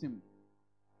yentinsim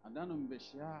adano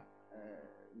mbehia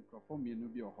microphone mienu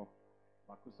bi oho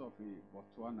bakuso of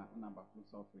Botswana na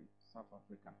bakuso of South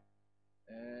Africa.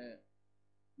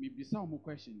 Me bisa omo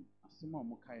question asema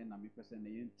omo kai na me pese na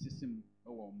yentisim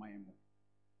ewo oman mu.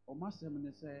 Omo asem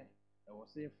ne say e wo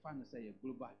say fa ne say a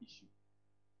global issue.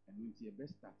 And nti e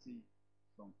best starting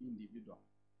from individual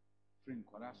friend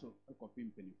koraso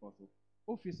ekopim penifo so.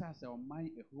 Officer say oman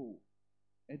a whole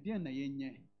e dey na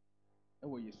yenye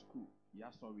ewo ye school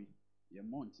ya sorry ye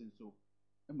mountain so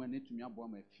ema na tumi abo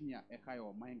ma fia e kai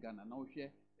o man Ghana na wo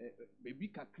hwe baby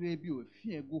kakra bi o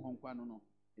fia egu honkwa no no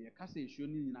ye kasa ehio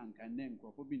ni nyina nka na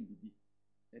nkrofo bi ndidi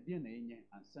e de na yenye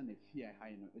ansa na fia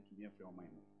hai no etumi afre o man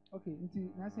no. Okay,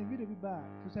 nti na say video bi ba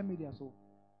social media so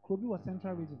Krobi was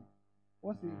central region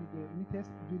was the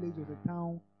neatest village of the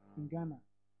town in Ghana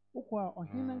okwa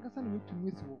ohina nkasa na wetumi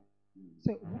esiwo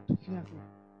say obutu fia se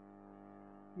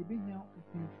ye be hia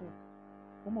ofinfo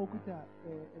Oma okuta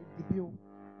dibio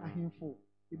ahemfo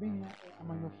ebenya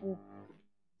amanyofo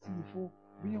sifo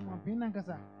benya mampena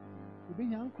nkasa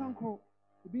ebenya ankrankro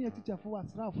ebenya teacherfo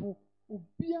asrafo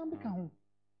obia mbeka ho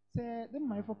se dem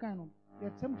maifo kan no ye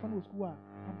tem fa no school a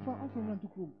amfa amfa no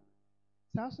ntukrum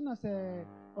saa so na se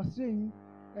osrein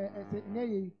se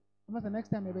nyeye ama next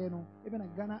time ebe no ebe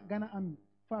na Ghana army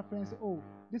for friends oh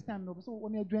this time no so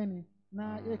when you join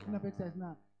na ye kidnap exercise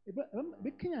na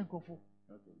ebe kenya nkofo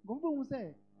Gombo who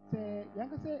say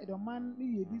Yanka say the man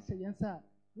ni this yensa,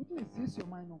 what is this your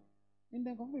mind? And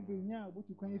then come be near what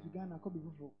you can if you Ghana could be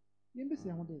before. Yen be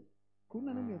say one day.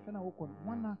 Couldn't know me a fan of Okon,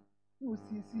 one no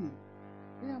see.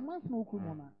 Yeah, month no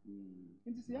kumona.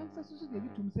 And this youngster so they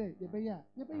to say, ye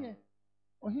be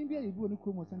or him be a good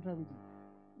Kumo Central Region.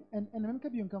 And America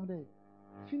be on come there.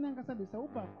 Financasa de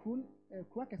Saupa Kroon,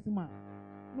 Crackasima,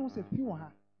 no say few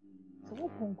ha. So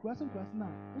what con crossing class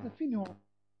now, was a fin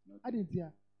I didn't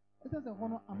hear. It is a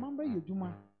honor among you,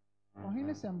 Juma, or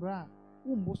Henry Sambra,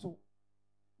 Umboso.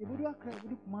 If you do a crack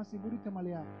with Massy Budi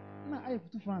Tamalia, now I have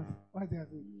to France, or they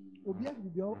say, Obia will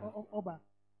be Oba,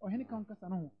 or Henry Count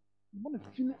Casano. One of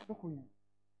Finn Dokoyan.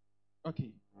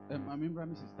 Okay, I remember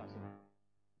Mrs. Tasso.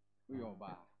 We are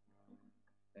bar.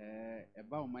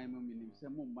 About my meaning,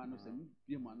 some more manos and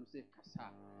Biamano say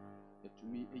Cassa, to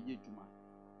me a ye Juma.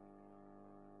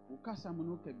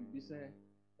 Ucasamonoka be say,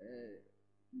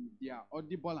 dia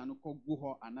audible and go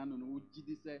ho anano no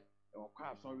gidi say or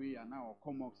car sorry and now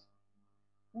comox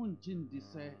unjin di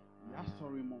say ya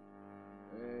sorry mo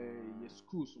ye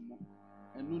schools mo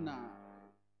enu na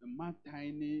ma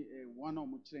tiny one of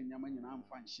much nyama nyina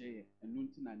amfa nhye enu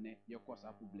ntina ne ye cause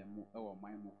problem mo e wo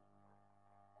man mo.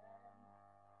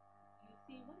 You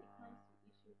see, when it comes to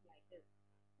issues like this,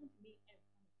 to me, and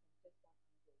coming from just one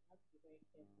angle, you have to be very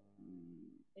careful.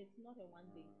 It's not a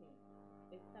one-day thing.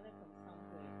 It started from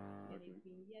somewhere, and it's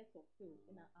been years of field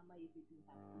in our Ama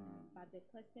have. But the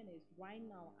question is, right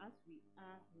now, as we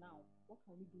are now, what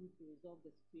can we do to resolve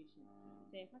the situation?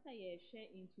 So if I share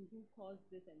into who caused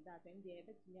this and that, and they're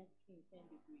able to make things 10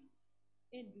 degrees.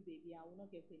 And do baby, I will not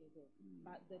get any help.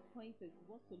 But the point is,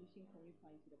 what solution can we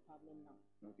find to the problem now?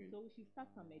 Okay. So we should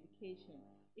start some medication.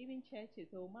 Even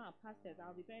churches, so my pastors,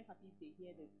 I'll be very happy if they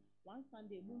hear this. One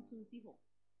Sunday, moon soon see ho.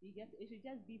 You get it should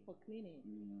just be for cleaning.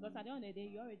 Because at the end of the day,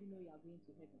 you already know you are going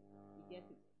to heaven. You get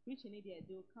it. Preaching idiot,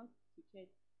 they'll come to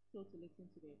church so to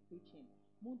listen to their preaching.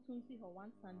 Moon soon see ho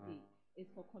one Sunday is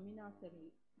for communal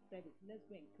service. Let's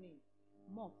go and clean.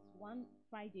 Mosques one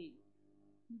Friday.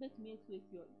 Bet me to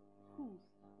your schools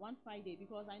one Friday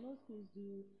because I know schools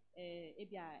do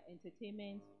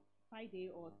entertainment Friday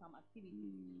or some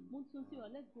activities.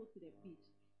 Let's go to the beach.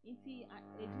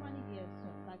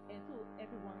 But so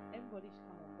everybody should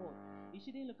come on board. You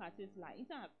shouldn't look at it like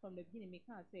from the beginning. We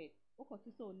can't say,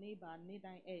 so neighbor,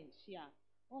 share.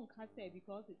 On can't say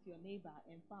because it's your neighbor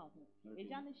and found him.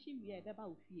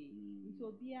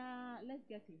 Let's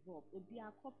get involved.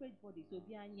 Corporate bodies.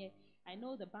 I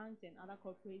know the banks and other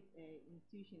corporate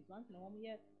institutions. Once in a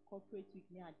while, corporate week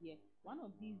near there. One of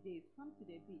these days, come to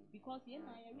the beach because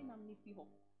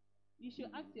You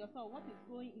should ask yourself what is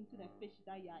going into the fish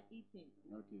that you are eating.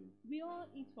 Okay. We all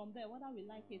eat from there, whether we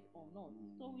like it or not.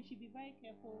 So we should be very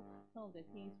careful some of the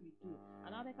things we do.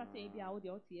 Another can say, "Maybe I would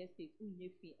OTS state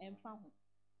unyefi and found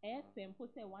FM put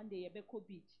say one day Ebeko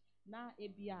Beach now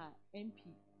ABR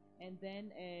MP and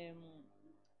then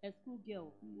a school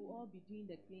girl will all be doing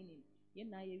the cleaning. You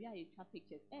know, you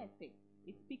pictures.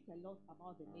 It speaks a lot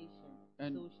about the nation.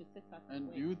 And, so we should set that and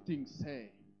away. do you think, say,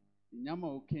 nyama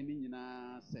okeni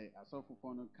nyina say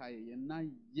asofofo no kai ye na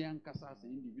yen kasa as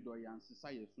individual yan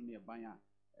sisa ye so ne ban a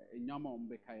nyama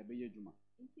ombe kai be yedwuma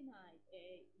Intina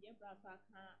ye brasa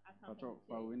aka patro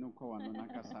fa we no ko no na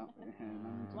kasa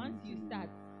once you start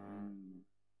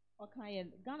okay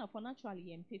Ghana for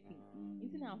naturally empathy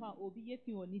intina fa obi ye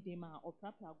fi oni dem a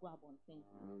oprapra go abonten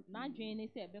na dwen ne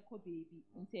say ebeko baby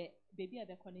nte baby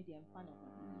ebeko ne dem fa no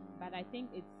but I think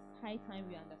it's high time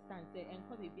we understand say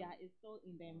enko baby is still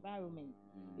in the environment.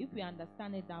 If we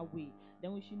understand it that way,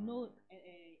 then we should know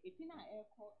if in a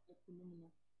airco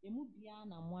economy emu bia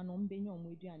na mo no mbenyo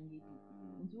mo aduane di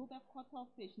nti wo be cut off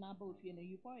fish na about you know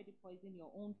you've already poisoned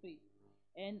your own face.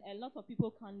 And a lot of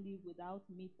people can't live without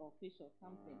meat or fish or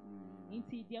something.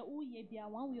 Inti there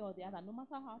one way or the other, no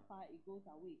matter how far it goes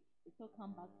away, it still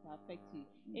come back to affect you.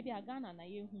 Maybe a Ghana na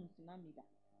ye tsunami da.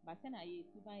 But then I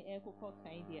buy air cook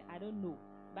there. I don't know.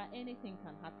 But anything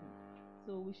can happen.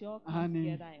 So we should all come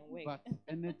together and work. But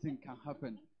anything can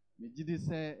happen. Me jidi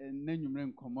say nenumre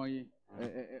nkomo yi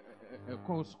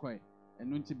call square.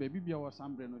 Enu nti baby bia was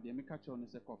ambre no de me catch on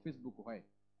say ko Facebook ho e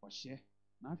ko share.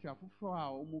 Na afia foforo a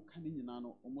omo ka ni nyina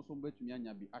no omo so betumi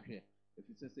anya bi ahwe.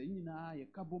 Efi se nyina ye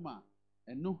kaboma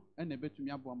eno na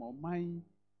betumi abo ma oman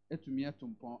etumi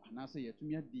atompon anase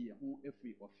yetumi adi ye ho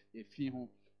efi ho.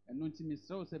 Enu nti mi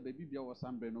se baby bia was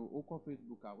ambre no o ko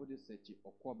Facebook a wo de search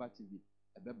OKUOBA TV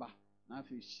ebeba na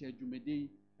afi share dwumede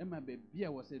ema baby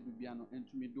a wo se bibia no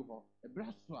entumi do ho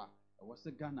ebra so a wo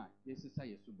se Ghana yesisa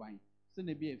yesuban se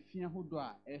na bi afia hodo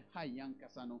a ha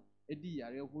yankasa no edi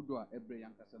yare hodo a ebre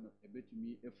yankasa no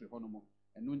ebetumi efri hono mo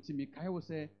enu ntimi kai wo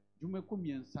se dwuma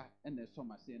komiensa na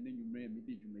esomase na nwumre mi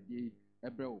di dwumede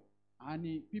ebre wo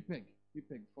ani pipeg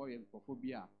for ye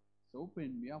nkofobia so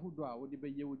open mi ahodo a wo de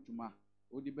beye wo dwuma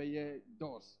wo de beye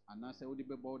doors anase wo de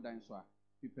be bodan so a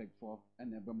pipeg for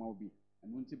na ebe ma obi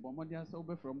enu nti bomodi asa wo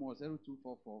be from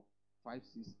 0244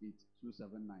 568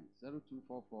 279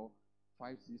 0244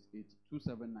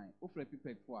 568-279. Ofre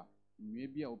pipek for nwe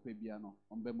bia ope bia no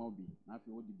ombe ma obi na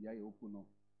afi odi bia ye opu no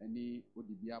eni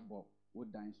odi bia bo wo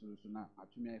dan so na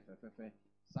atumi afefefe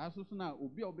saa so na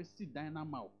obi a obesi dan na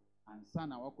mawo ansa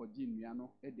na wakoji nnua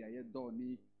no e dia ye do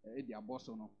ni e dia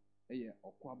boso no eye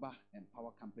OKUOBA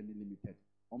Power Company Limited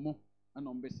omo na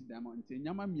ombesi dan ma nti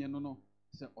nyama mie no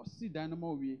se osi dan no ma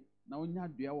owie na onya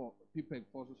dua wo pipek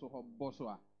for so ho boso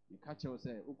a e ka che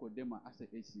se ukodema ase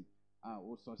AC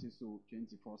o sources so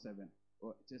 24/7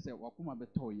 o say wakuma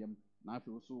beto yam na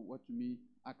afi so watumi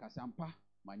akasampa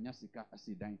manya sika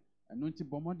asidan eno nti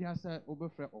bomodi asa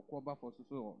obefre OKUOBA for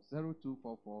so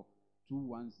 0244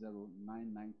 210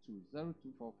 992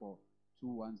 0244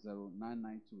 210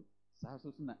 992 sa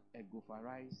so na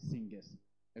egofarai singers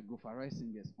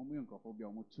omo yonkofo bia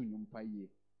omo tunyum paye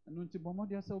eno nti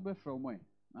bomodi asa obefre omo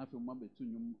na afi omo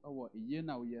betunyum ewo eye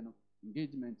na oye no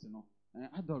engagement no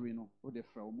adori no o de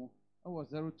fra omo ewo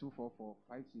 0244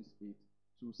 568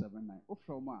 279 o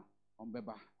fra omo a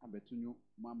ombeba abetunyu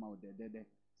mama o dedede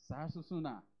saa so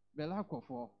na bela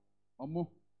akofo omo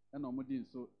na omo di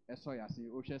nso eso yase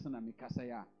o hwese na mikasa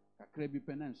ya kakra bi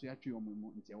pe na nso atwe omo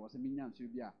mu nti e wo se minya nso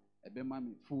bi a ebe ma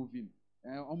mi full vim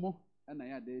omo na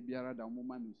ya de biara da omo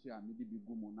ma mi nso a mi di bi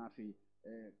gumu na afi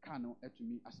ka no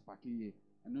atumi aspake ye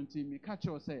eno nti mi ka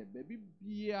che o se baby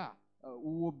bia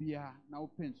uwo bia na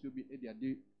open so bi e dia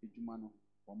de edwuma no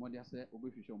omodi ase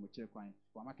obehwehwe omo kire kwan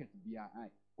supermarket bia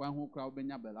kwan ho kra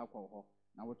obenya bela kwa ho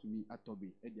na watumi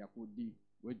atobi e dia ko di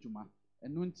wadwuma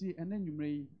eno nti ena nwumre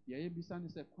yi ye bisa ne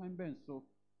se kwan ben so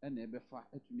na ebefa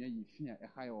atumi ayi fi a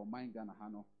ha ya o man Ghana ha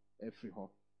no efri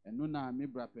ho eno na me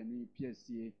bra pani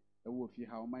Peasie ewo fi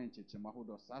ha o man chechema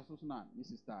hodo sa so na mi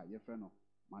sister ye frɛ no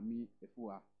mami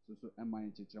efua so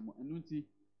man chechema eno nti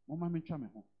mo ma me twa me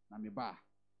ho na me ba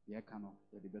ye ka no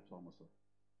ye de beto omo so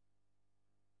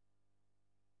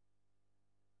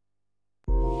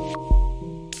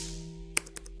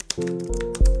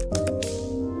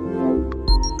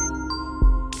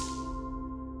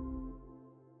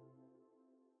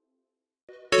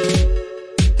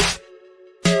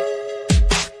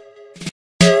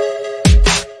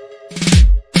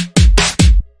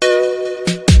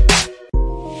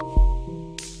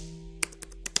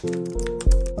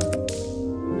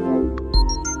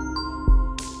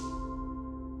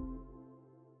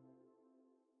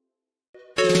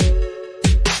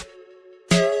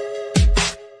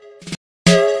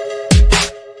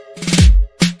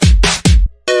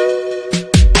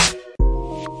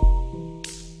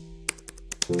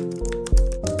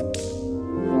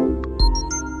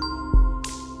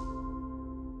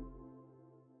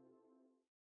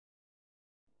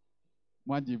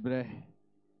Mwajibre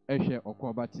ehwe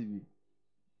OKUOBA TV.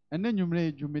 Ene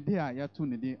nyumre dwumede a yato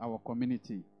ne di our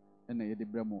community ene ye de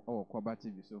bremo OKUOBA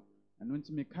TV so. Eno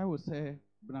ntimi kai wo se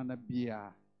brana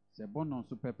bia se bono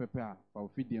so pepepe a fa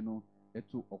ofidie no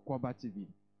eto OKUOBA TV.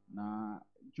 Na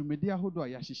dwumede ahodo a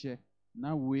yahihye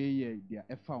na we ye dia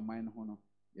efa oman no ho no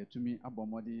yatumi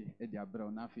abomode e dia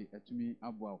brɛ na afi atumi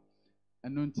aboa.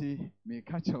 Eno nti me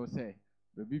ka chew se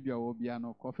bibia wo bia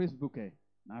no ko Facebook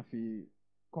na afi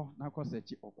ko na ko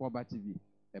search OKUOBA TV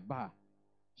eba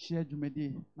share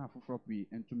dwumedi na afoforo pii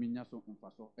entumi nya so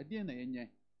mfaso ede na yenye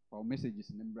fa messages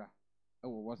ne mbra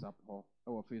ewo WhatsApp ho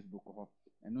ewo Facebook ho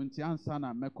eno nti ansa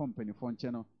na me company fo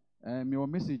nche no me wo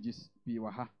messages bi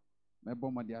wa ha me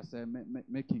bomode ase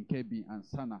making KB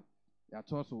ansa na ya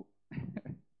to so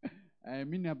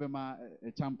mini abema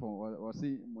champion o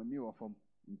si moni wo fom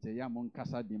nti ya mon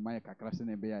kasa di mai kakra se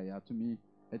na be ya atumi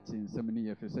eti nsem ni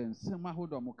ye fese nsem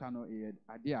ahodo mo ka no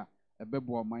ade a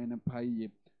ebebo oman ne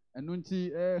paiye eno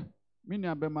nti mini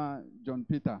abema John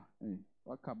Peter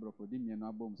waka brofo di mienu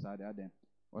abom sade aden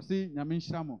o si nyame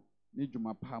nhyiramo ni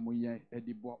dwuma pa mo ye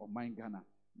edibo oman Ghana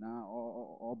na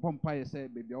obom paye se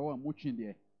bebi o amotwe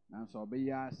de na so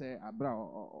obeya se abra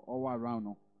o wa around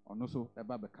no ono so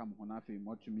eba bekam ho na afi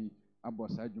motumi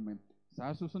abosa dwuma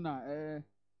saa so na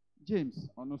James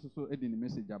ono so edi ni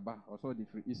message aba o so di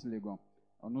free East Legon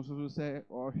ono so say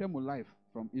or hwe mo live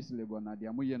from East Legon na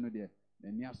dia mo ye no de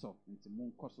n'ani aso nti mo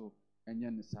nkoso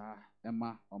enye ne saa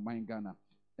ema oman Ghana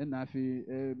na afi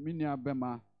mini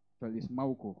abema Felix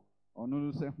Mauko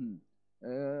ono so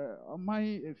oman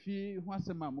efi ho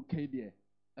asema mo kai de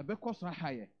ebekoso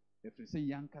ahaye efiri se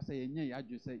yanka se yenye ya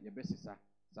adwu se yebesisa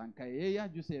sanka ye ya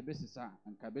adwu se yebesisa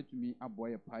anka betumi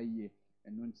aboye paiye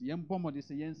eno nti yembomode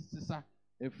se yensisa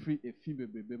efi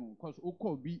bebebe mo because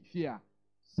ukọ bi fi a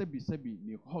sebi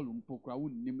ne hall mpokra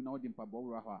wonnim na odi mpabo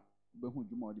wura ho a behu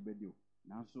dwuma odi bedio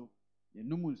nanso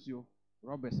yenum nsuo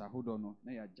Roberts ahodo no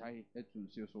na ya jai etu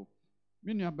nsuo so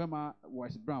minu abema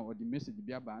West Brown odi message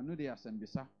bi aba no de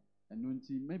asembisa eno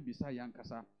nti mebisa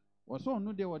yankasa woso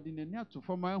no de odi nani ato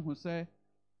foma ehu se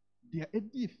dia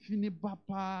edi fini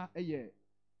bapa eye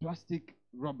plastic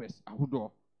Roberts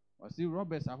ahodo wasi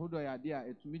Roberts ahodo ya dia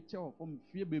etumi che ofom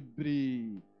fie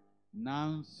bebre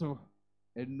nanso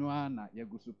enua na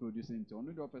yegusu producing to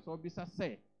no de opeso bisa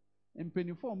se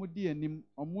empenifo mo di anim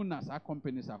omo na sa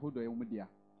companies ahodo ye mo dia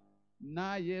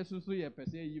na yesusu ye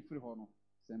pese yi free ho no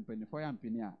se empenifo ya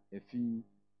mpeni a efi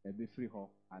ebe free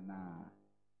ho ana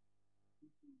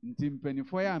nti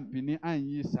empenifo ya mpeni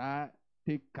anyi sa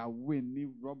take away ni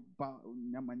rubber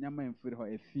nyama en free ho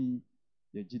efi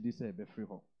ye gidi se ebe free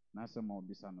ho na se ma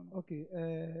obisa no. Okay,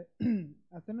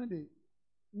 asana de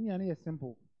ni ane is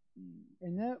simple.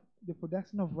 And the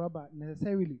production of rubber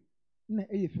necessarily na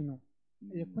eyefi no.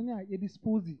 E kwanya ye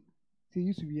dispose to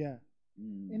use we are.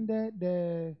 In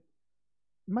the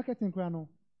marketing krano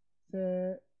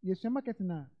say yes marketing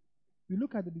na we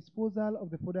look at the disposal of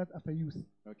the product after use.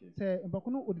 Okay. Say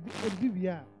mbakono odi we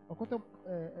are okoto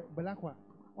balakwa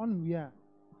on we are.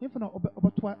 If na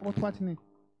obatwatini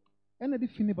ena di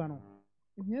fini ba no.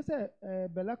 If say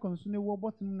bela consume wo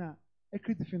bottom na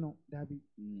ekritifi no dabi.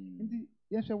 Ndi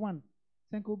yes one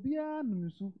senko bia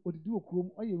nusu odidi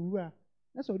okrom oye nwura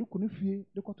na so odi kunu fie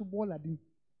de koto ball adin.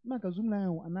 Maka zoom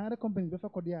line another company be fa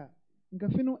kode a nka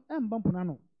fino emba mpona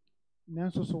no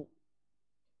nanso so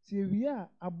tie wi a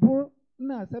abor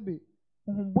na sabe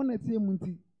hohombona tie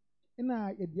munti na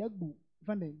ye de agbu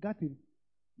fande gatem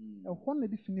ho na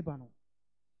di fini ba no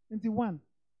nti one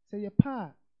say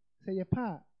ye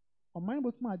pa o man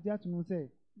botum agya to no say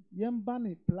yemba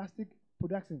ne plastic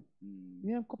production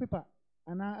yem copy paper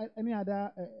and any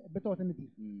other better alternative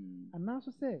and now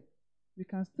so say we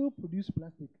can still produce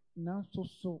plastic now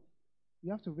so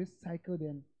you have to recycle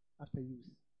them after use.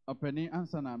 Openi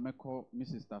answer na meko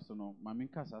Mrs. Tasono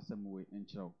maminka sasemwe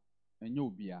enchiro enye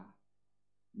obia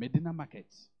Medina market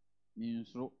ni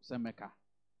nsro semeka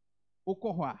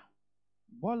uko a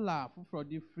bola fufro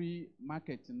di free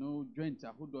market no joint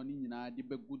ahodo ni nyina di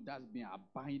begu dustbin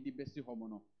aban di besi homo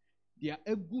no dia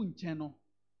egu nche no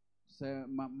se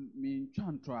mi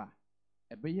ntwantro a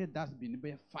ebeye dustbin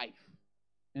be 5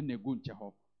 ene egu nche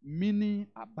ho mini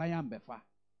aban befa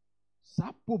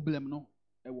sa problem no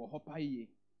ewo ho paye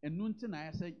enu nti na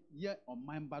ya se ye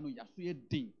oman ba no yaso ye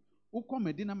din uko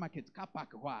Medina market car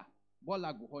park ho a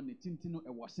bola go ho ne tintino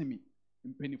ewo semi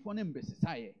mpenifo ne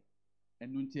mbesisaye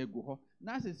enu nti egu ho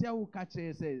na asese awu ka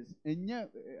kire says enye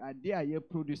ade a ye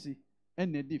produce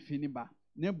ene di fini ba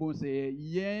Nebo say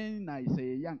yen na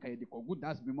say yanka de kogu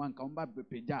das bi man kan ba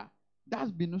peja.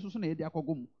 Das bi no so na ye de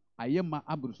akogum. Ayema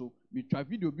abruso. Me twa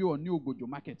video bi on new Ogbojo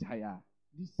market haya.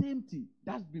 The same thing.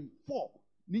 That's been 4.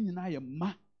 Ni nyina ye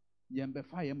ma. Ye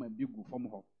mbefa ye ma bi gu fom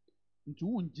ho. Nti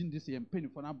wo ngin dis ye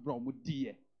mpanifo na bro mu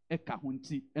die e ka ho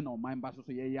nti e na oman ba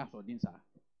so ye ya so din sa.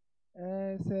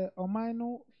 Say oman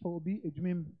no for obi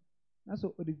edwumem. Na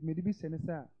so odi dwumedi bi sene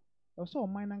sa. So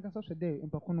oman na nkasa so dey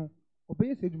mpako no.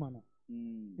 Obeye se edwuma no.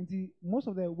 Nti most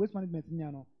of the waste management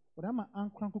nya no. But am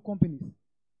ankranko companies.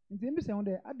 Nti mbi se won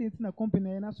dey ade na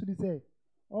company na so di say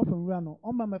all from run no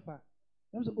on mefa.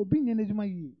 Dem so obi nya na edwuma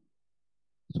yi.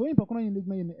 So mpako no nya na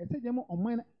edwuma yi no. E se je mo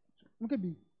oman nka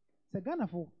bi. Se Ghana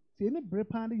fo se ni bre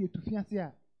pan de ye tufiase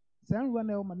a. Se anwa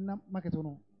na e o market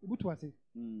no. Obutu ase.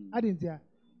 Ade ntia.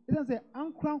 It say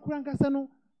ankran kasa no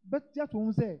bet just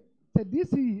won say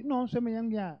DC no so me yang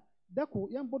ya dako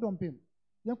yang bodom pem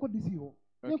yang ko DC ho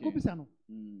yang ko bisa no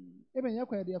even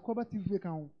yakwa de OKUOBA TV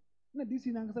kan ho na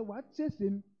DC na kasa wa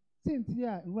chesem senti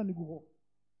a nwa ne gu ho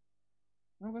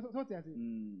na kasa so tia say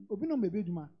obi no mebe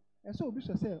djuma e so obi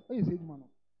so say o ye say djuma no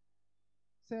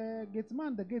say gate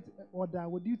man the gate order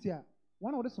with duty a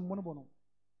one of the some bono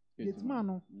gate man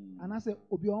no and I say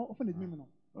obi o fa na djuma no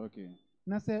okay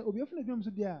na say obi ofuna dwom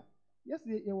so dia yes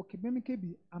ye wo kebemi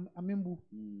kebi amembu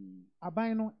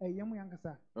aban no eyem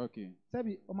yankasa okay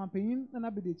sabi o mampanyin na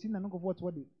na bedechi na no what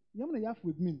wode yem na yafu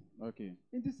admin okay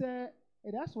nti say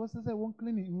e da so say won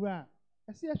cleaning nra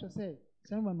ese ye say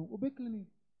sanwa no obe cleaning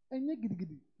enye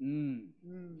gidigidi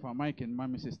for Mike and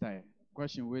mommy sister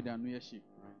question we da no ye shi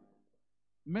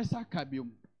mesa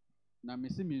kabium na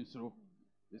mesi minsro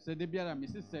they said de biara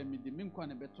mesi say me de minkwa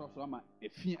na beto so ama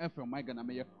efi afro my Ghana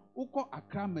me ye uko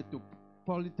Accra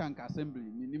Metropolitan Assembly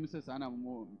ni nim se sana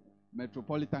mo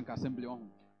Metropolitan Assembly on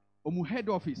omu head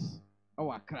office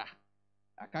awa Accra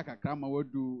akaka krama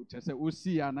wadu chese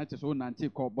osi ya na chese onante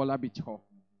ko Bola Beach ho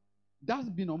that's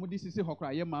been omu this is ho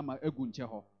kra ye mama egu nche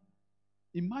ho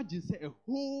imagine say a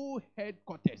whole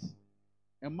headquarters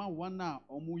ema wana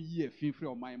omu yi efi free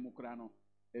oman mu kra no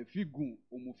efi gun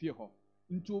omu fie ho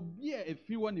nti obi e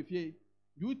efi won fie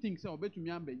do you think say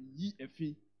obetumi ambe yi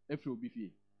efi efri obi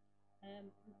fie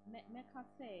Mecca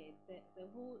said that the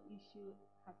whole issue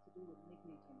has to do with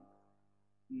negligence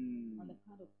on the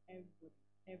part of everybody,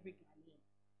 every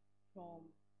Ghanaian,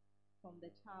 from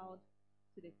the child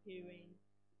to the parent,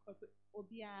 corporate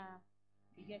obia.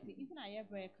 You get it. Even I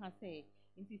ever can say,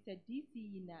 it is a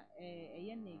DC na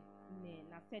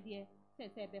na said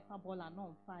say ball are not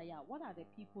on fire. What are the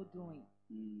people doing?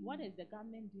 What is the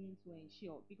government doing to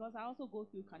ensure? Because I also go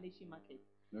through Sanitation market.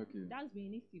 Okay. That's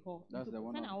been easy. That's the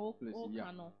one of the place.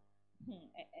 Yeah.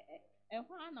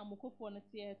 Na mukofo no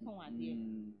tie ton ade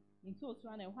nti osu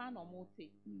na ehwa na mo te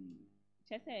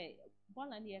chese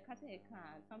bola na ye kasa e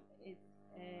kan some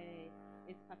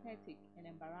it's pathetic and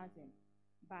embarrassing,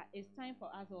 but it's time for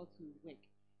us all to work.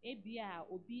 Ebia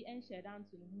obi enhye dan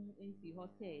to no nti ho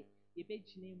say ye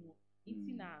begine mu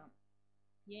nti na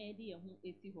ye de ye hu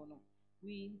esi ho no.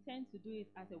 We intend to do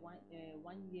it as a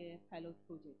one-year pilot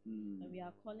project, and we are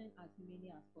calling as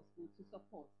many as possible to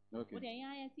support. Okay. But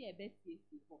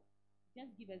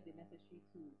just give us the necessary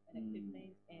tools and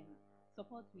equipment and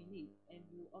support we need, and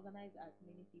we'll organize as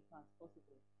many people as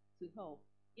possible to help.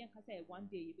 Yeah, because one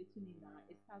day it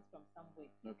starts from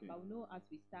somewhere. Okay. But we know as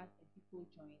we start and people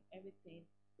join, everything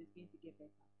is going to get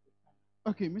better.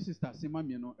 Okay, Mrs. Tasima,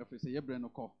 you know, if we say you bring a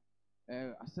call.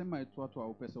 Asema etu atu a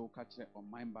upese ukache on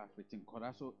mind ba fitin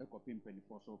koraso ekopi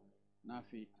mpenifo so na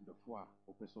afi adofo a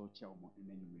upese uche omo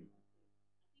enenimwe.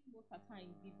 I think most of the time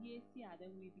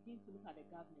then we begin to look at the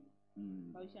government.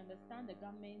 But we should understand the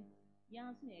government.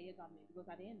 Yeah, government because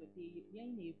at the end of the day, we are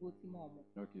in a voting moment.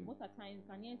 Okay. Most of the time,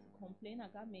 can you complain a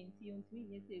government say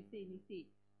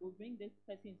will bring this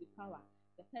person to power.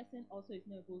 The person also is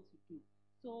not able to do.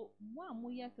 So, more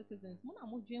citizens,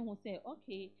 who say,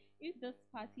 okay, if this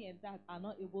party and that are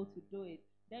not able to do it,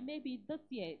 then maybe this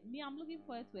year, I'm looking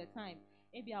forward to a time,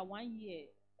 maybe a 1 year,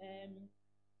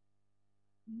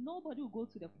 nobody will go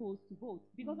to the polls to vote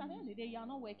because at the end of the day, you are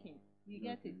not working. You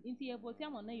get it? Into your voting,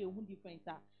 I'm on your own difference.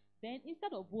 Then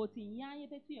instead of voting, you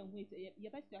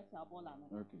better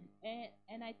okay.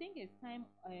 And I think it's time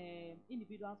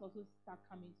individuals also start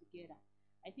coming together.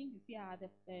 I think you see the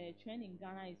trend in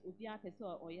Ghana is Obia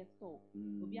Peso or yes store,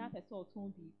 Obia Peso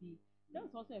Ton BB.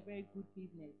 That's also a very good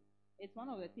business. It's one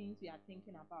of the things we are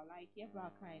thinking about. Like every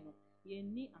kind of you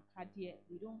need Acadia,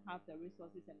 we don't have the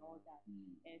resources and all that.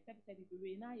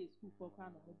 We now is school for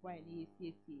kind of mobile and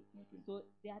EACC. So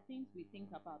there are things we think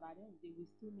about. At the end of the day, we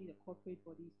still need the corporate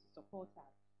bodies to support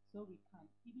us, so we can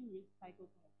even recycle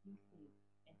some of these things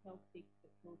and help take the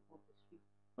growth of the street.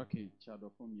 Okay, child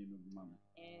of whom you know, mama.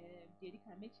 The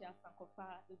can make you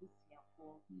Sankofa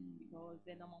for because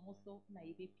then I'm also na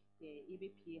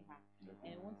EBP her.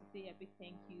 And I want to say a big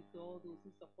thank you to all those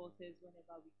who support us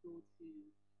whenever we go to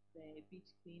the beach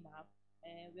cleanup.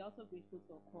 And we're also grateful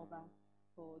to OKUOBA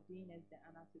for doing us the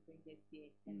honor to bring us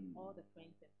here and all the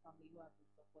friends and family who have been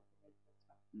supporting us so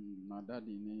far. My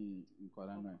daddy in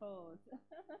Corona. Of course.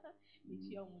 It's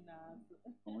your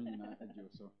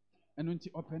so. And when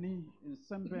you open in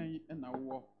Sunday and a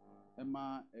war,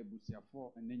 Emma Ebusia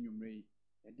for and then you may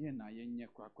a dear na yen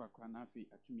quaquanafi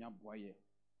at me up boye.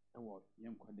 Award,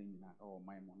 young Quadina or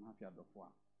my monafia of war.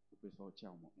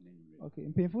 Okay,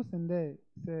 in painful Sunday,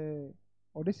 say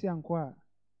Odyssean Qua,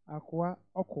 Aqua,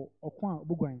 Oko, Okwa,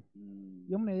 Bugwine.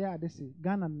 Yamna ya desi,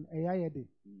 Ghana a yadi,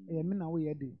 a mina way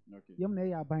yadi. Yamna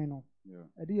ya bino,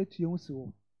 a dear to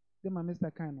you, then my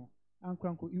Mr. Kano, and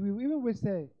Cranko. Even we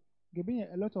say, giving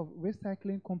a lot of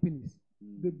recycling companies,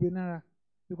 Benara,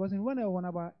 because in one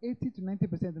about 80 to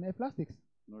 90% in plastics.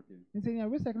 In saying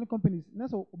recycling companies,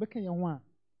 that's all Bekan Yawan.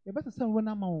 You better send one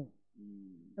amount.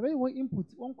 A very one input,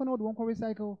 one corner, one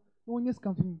recycle, one yes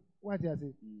come what you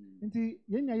say. Into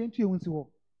Yenya Yentu Unso.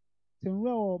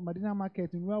 Senra Madina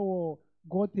Market, in Raw,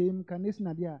 Gotham, Canis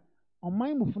Nadia, on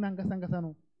my Mufunanga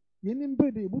Sangasano. Yenin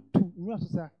Bede, Butu,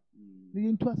 Rasusa, the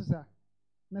Intuasa.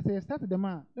 Now say start the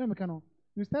man, then mechano.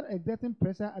 You start exerting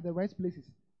pressure at the right places.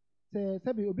 Say,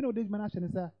 Sabi, Obino Dage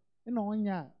Manation, sir, and no 1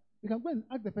 year. We can go and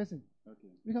ask the person.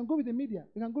 We can go with the media,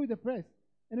 we can go with the press,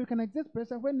 and we can exert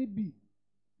pressure when need be.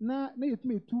 Now you to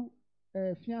me two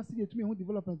fiancé, you to me who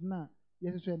development now.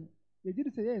 Yes, you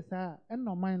did say yes, sir, and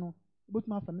no mine, but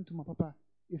my family to my papa,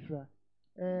 if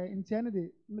in China,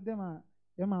 the Madama,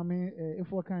 Yamame,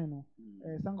 if what kind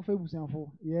of Sankofa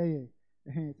Busanfo, yeah,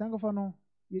 Sankofa no,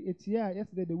 it's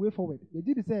yesterday the way forward. You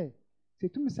did say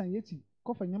to me, Sanyeti,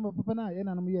 Kofa Yama Papa, and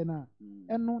I'm here now,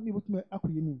 and no, you would me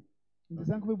acquini. In the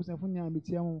Sankofa Busanfonia,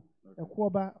 Mitiamo, a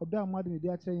Quaba, or down mud in the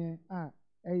Diachain,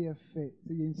 AF,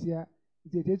 the Yensia.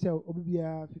 The teacher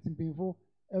Obia fitting painful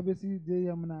every day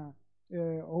amna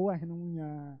or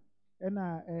Hanunya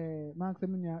and Mark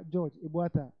Semina George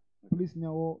Ibuata police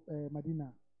now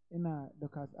Madina in the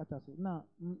Ataso now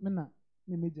Mena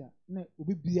Major ne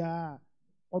Ubibia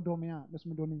Odomia Miss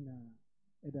Madonina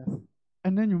Edas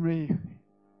and then you may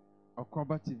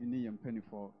OKUOBA TV and penny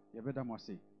for Yabeda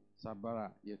Mosi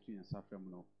Sabara Yetu and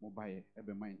Saframuno Mobile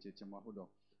Ebe Mind Chemahodo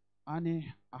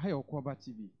Annie I have OKUOBA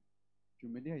TV.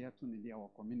 Media yatu ni dia wa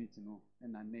community no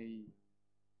na nei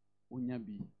onya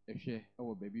bi ehwe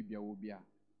ewo baabi bia wo bia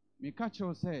me ka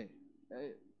chew say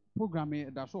program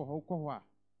da so ho kɔ ho a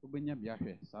obenya bia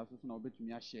hwɛ saa so na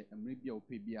obetumi ahye emre bia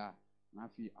opɛ bia na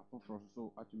afi afoforo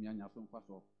so atumi anya so mfa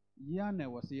so ya na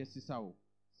wo se yesisa o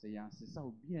se yan sisa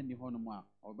obi ani hɔ no mu a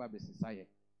oba be sisa ye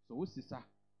so wo sisa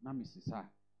na me sisa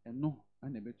ɛno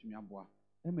na betumi aboa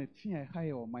ma fia ha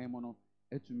ye o man mo no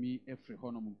etumi efre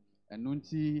hɔ no mu ɛno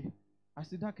nti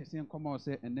asida kese nkɔma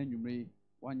ɔsɛ ɛnɛ nwumre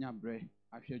wanya brɛ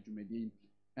ahwɛ dwumadi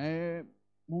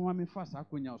mo ma me fa saa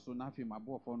konya so na afi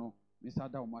mabɔfo no misa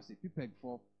da wo ase pipeg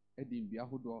for ɛde ndua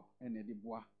hodo ɛna ɛde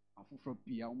boa afoforo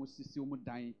pia wo sisi wo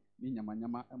dan ne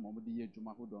nyamanyama ɛma wo de yɛ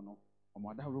dwuma hodo no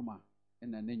ɔmɔda roma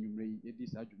ɛna ɛnɛ nwumre yi ɛdi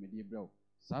saa dwumadi brɛ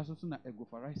saa so na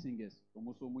Egofari singers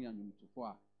wo so mo ya nwumtufo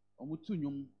a wo tu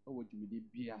nwum ɛwɔ dwumadi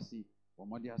bi ase wo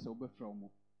mɔde ase wo bɛfrɛ wo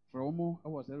mo frɛ wo mo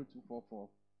ɛwɔ 0244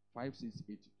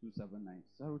 568-279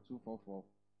 0244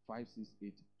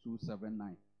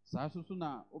 568-279 saa so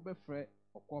na obefre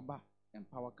OKUOBA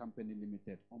Empower Company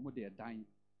Limited omo de dan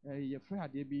ye frɛ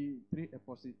ade bi 3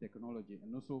 epoxy technology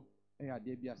eno so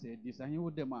ade bi ase design wo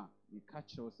dem a we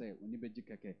catch you say oni beji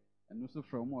keke eno so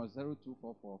from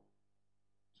 0244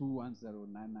 210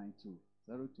 992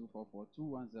 0244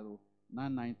 210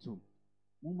 992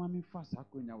 mo ma mi fa sa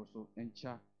konya wo so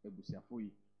encha ebusiafo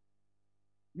yi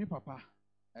mi papa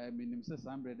minim se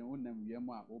sambre de wonam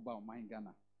wiemu a oba o man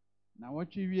Ghana na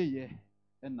wotwe wieye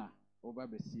na oba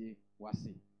besie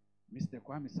wase Mr.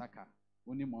 Kwame Saka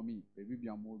woni mommy bebi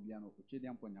bia mo bia no otwede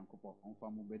ampo nyankopɔ onfa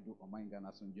mo bedu o man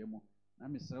Ghana sonje mu na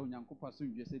mesrɛ onyankopɔ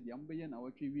sonje se dia mbeye na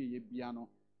wotwe wieye bia no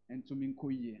entumi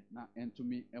nkoyie na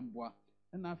entumi emboa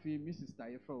na afi Mrs.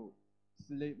 Tayefro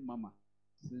Slay Mama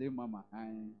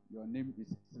and your name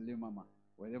is Slay Mama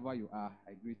wherever you are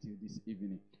I greet you this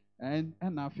evening. And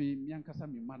afi miankasa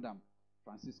mi madam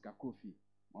Francisca Kofi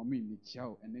mommy mi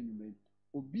chiao and then you may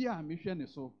obia mi hwe ne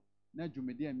so na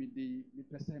dwumedi a mi de mi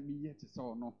pese mi ye te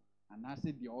so no ana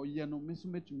se de oye no me so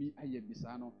metumi aye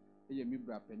bisa no eye mi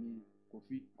bra pani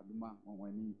Kofi Aduma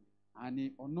onwani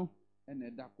ani ono ena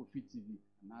eda Kofi TV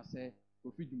ana se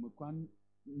Kofi dwumekwan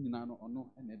nyina no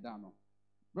ono ena eda no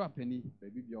bra pani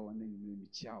baby bia wona nyime mi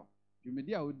chiao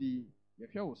dwumedi a odi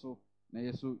yɛhwɛ wo so na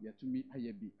yɛso yɛtumi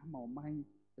ayɛ bi ama ɔman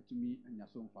atumi anya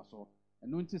so mfa so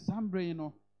ɛno nti sambre yi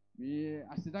no me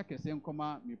aseda kɛse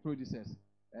nkɔma me producers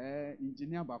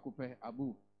engineer baako pɛ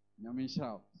abu nyame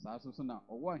nhyira saa so na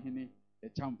ɔwɔ hene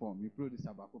champon me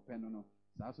producer baako pɛ no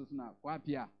saa so na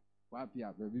kwapia baabi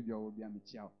bia wɔ bia me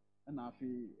chia na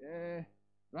afi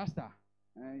rasta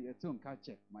yɛto nka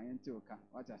check ma yɛnte oka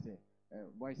wacha sɛ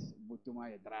voice bottom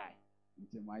ayɛ dry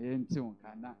nti ma yɛnte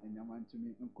nka na nyama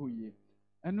ntumi nkɔyie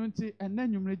ɛno nti ɛna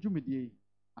nwumre dwumedie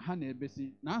aha na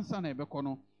ebesi na ansa na ebɛkɔ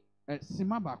no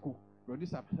sima baako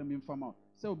producer sɛmi mfama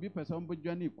sɛ obi pɛ sɛ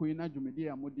ɔmbɛdwa ne koyi na dwumedie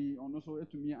a modi ɔno so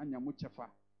etumi anya mo kyɛfa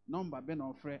number bɛ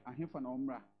na ɔfrɛ ahefa na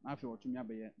ɔmra na afɛ ɔtumi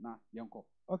abɛyɛ na yɛnkɔ.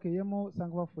 Okay, yɛmo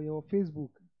Sankofa for your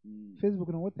Facebook. Facebook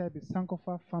no what type is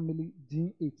Sankofa Family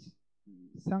GH.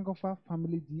 Sankofa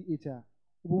Family GH.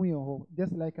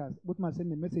 Just like us, but must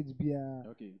send a message via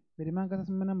okay. The man got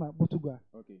some number Botuga.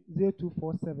 Okay.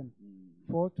 0247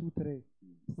 423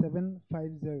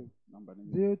 750.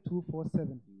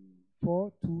 0247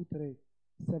 423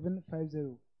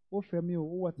 750. O frame me, o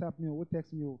WhatsApp me, o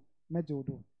text me, o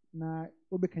mejodo. Na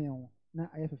obekanya na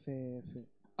ayefefe.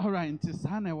 All right, nti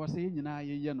sana was saying nyina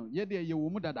ye no. Ye de ye wo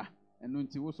mu dada. Eno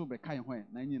nti wo so be kan ho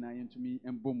na nyina ye ntumi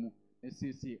embomu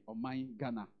esisi oman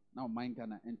Ghana. Na oman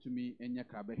Ghana entumi enye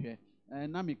krabehwe.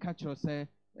 Na me ka kyerɛ sɛ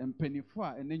mpanifo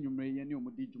a ene nwumre ye ne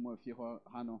omudi dwuma afie ho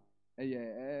ha no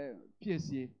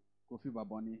Peasie Kofi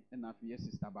Babone na afie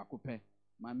sister baako pɛ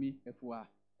mami efua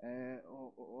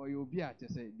obi a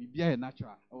kyerɛ bibia yɛ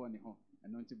natural ɛwɔ ne ho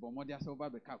eno nti bomode asɛ oba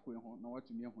be ka ko ho na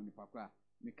watumi ehu nipa kra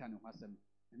me ka ne ho asɛm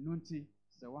eno nti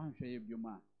sɛ wanhwɛ ye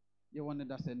bioma ye won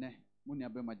da sɛ ne mu ne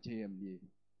abema JM nie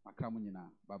makra mu nyina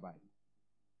bye bye.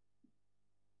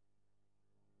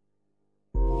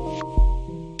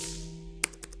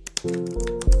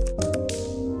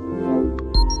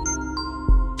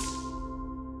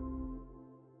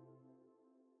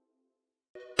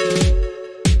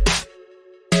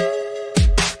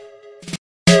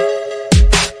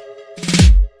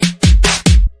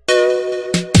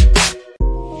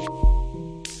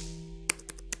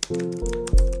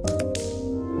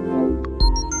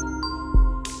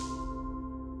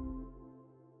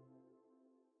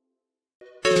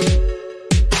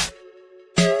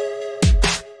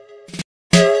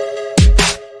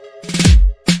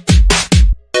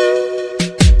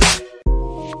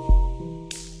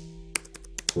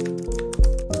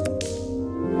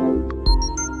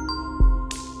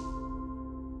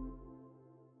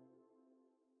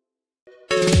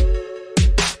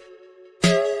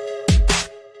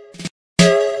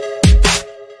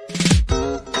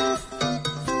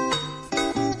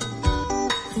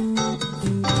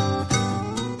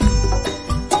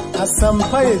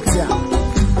 Asampayetia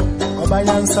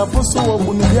Obayansa foso wo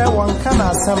bunibia wanka na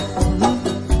asam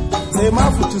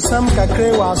Tema futu sam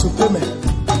kakre wa supeme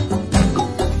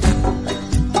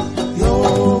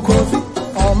Yo Kofi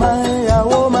Oman ya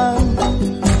woman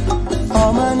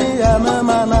Omani ya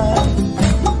memana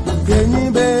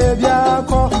Genyi baby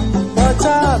ako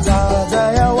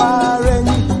Wacha ya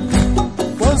wareni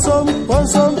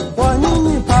Wonsom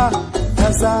wanyinyi pa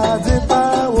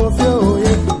Asadipa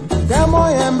wofioye Demo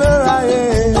yembera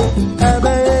ye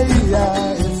ebe ya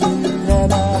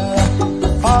ifiyana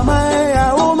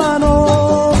Omaya umano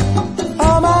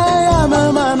Omaya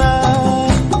memana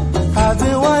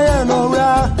Adiwaye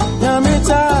nora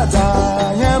Nyamichata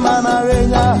Nyemana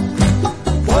renya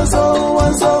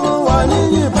Wonso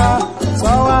wanyinyipa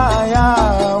Sawaya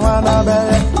wanabe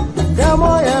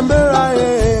Demo yembera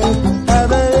ye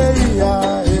ebe ya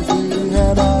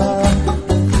ifiyana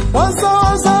Wonso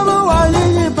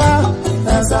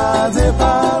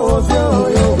Sazipa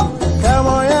ofioyo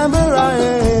Kamo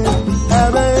yambiraye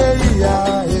Abeya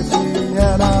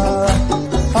ifiyana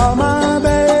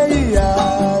Amabeya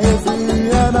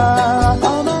ifiyana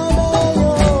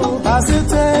Amabeyo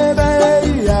Asite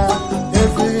beya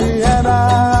ifiyana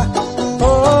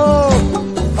Oh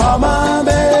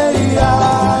Amabeya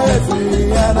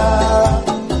ifiyana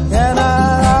Yana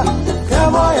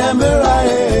Kamo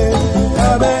yambiraye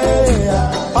Abeya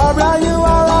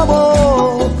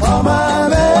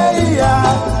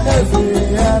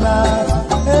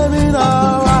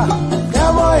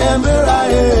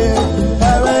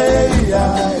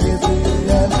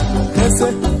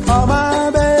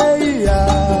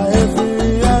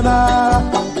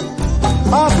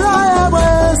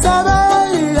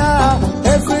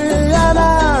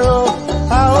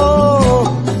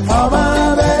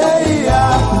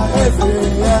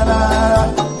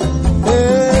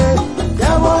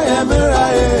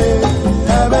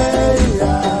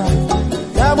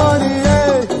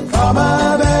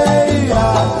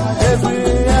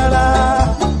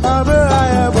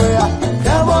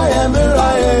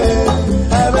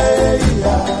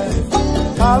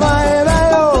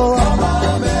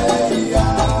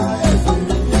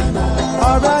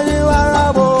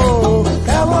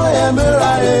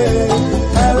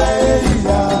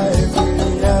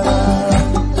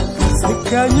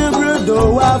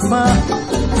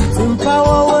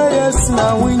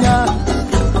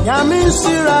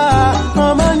Yamisira,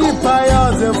 Mamani Paya,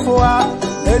 the Foa,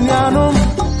 and Yanum.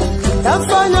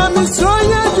 Yafanya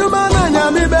Misroya, Jumana,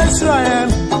 Yami Besrayan,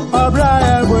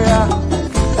 Obraya Boya,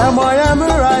 Amoya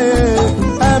Murai,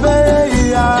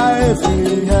 Abeya,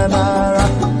 Efianara,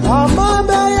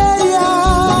 Amabaya,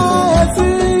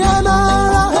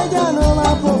 Efianara, Yanoma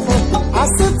Pofo,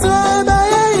 Asitana,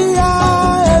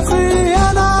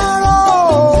 Efianara,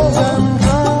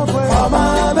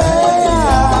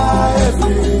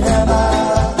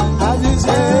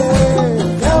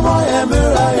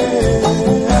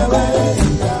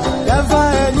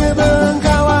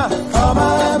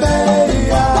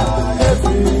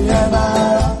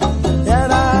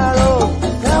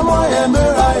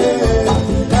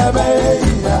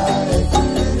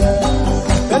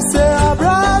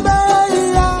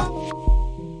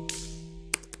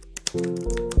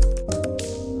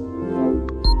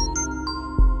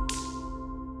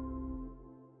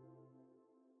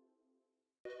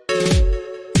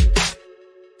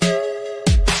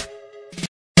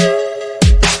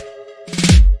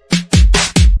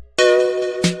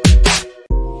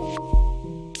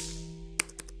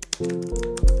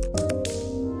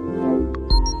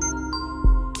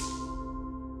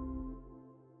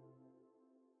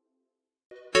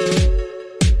 you.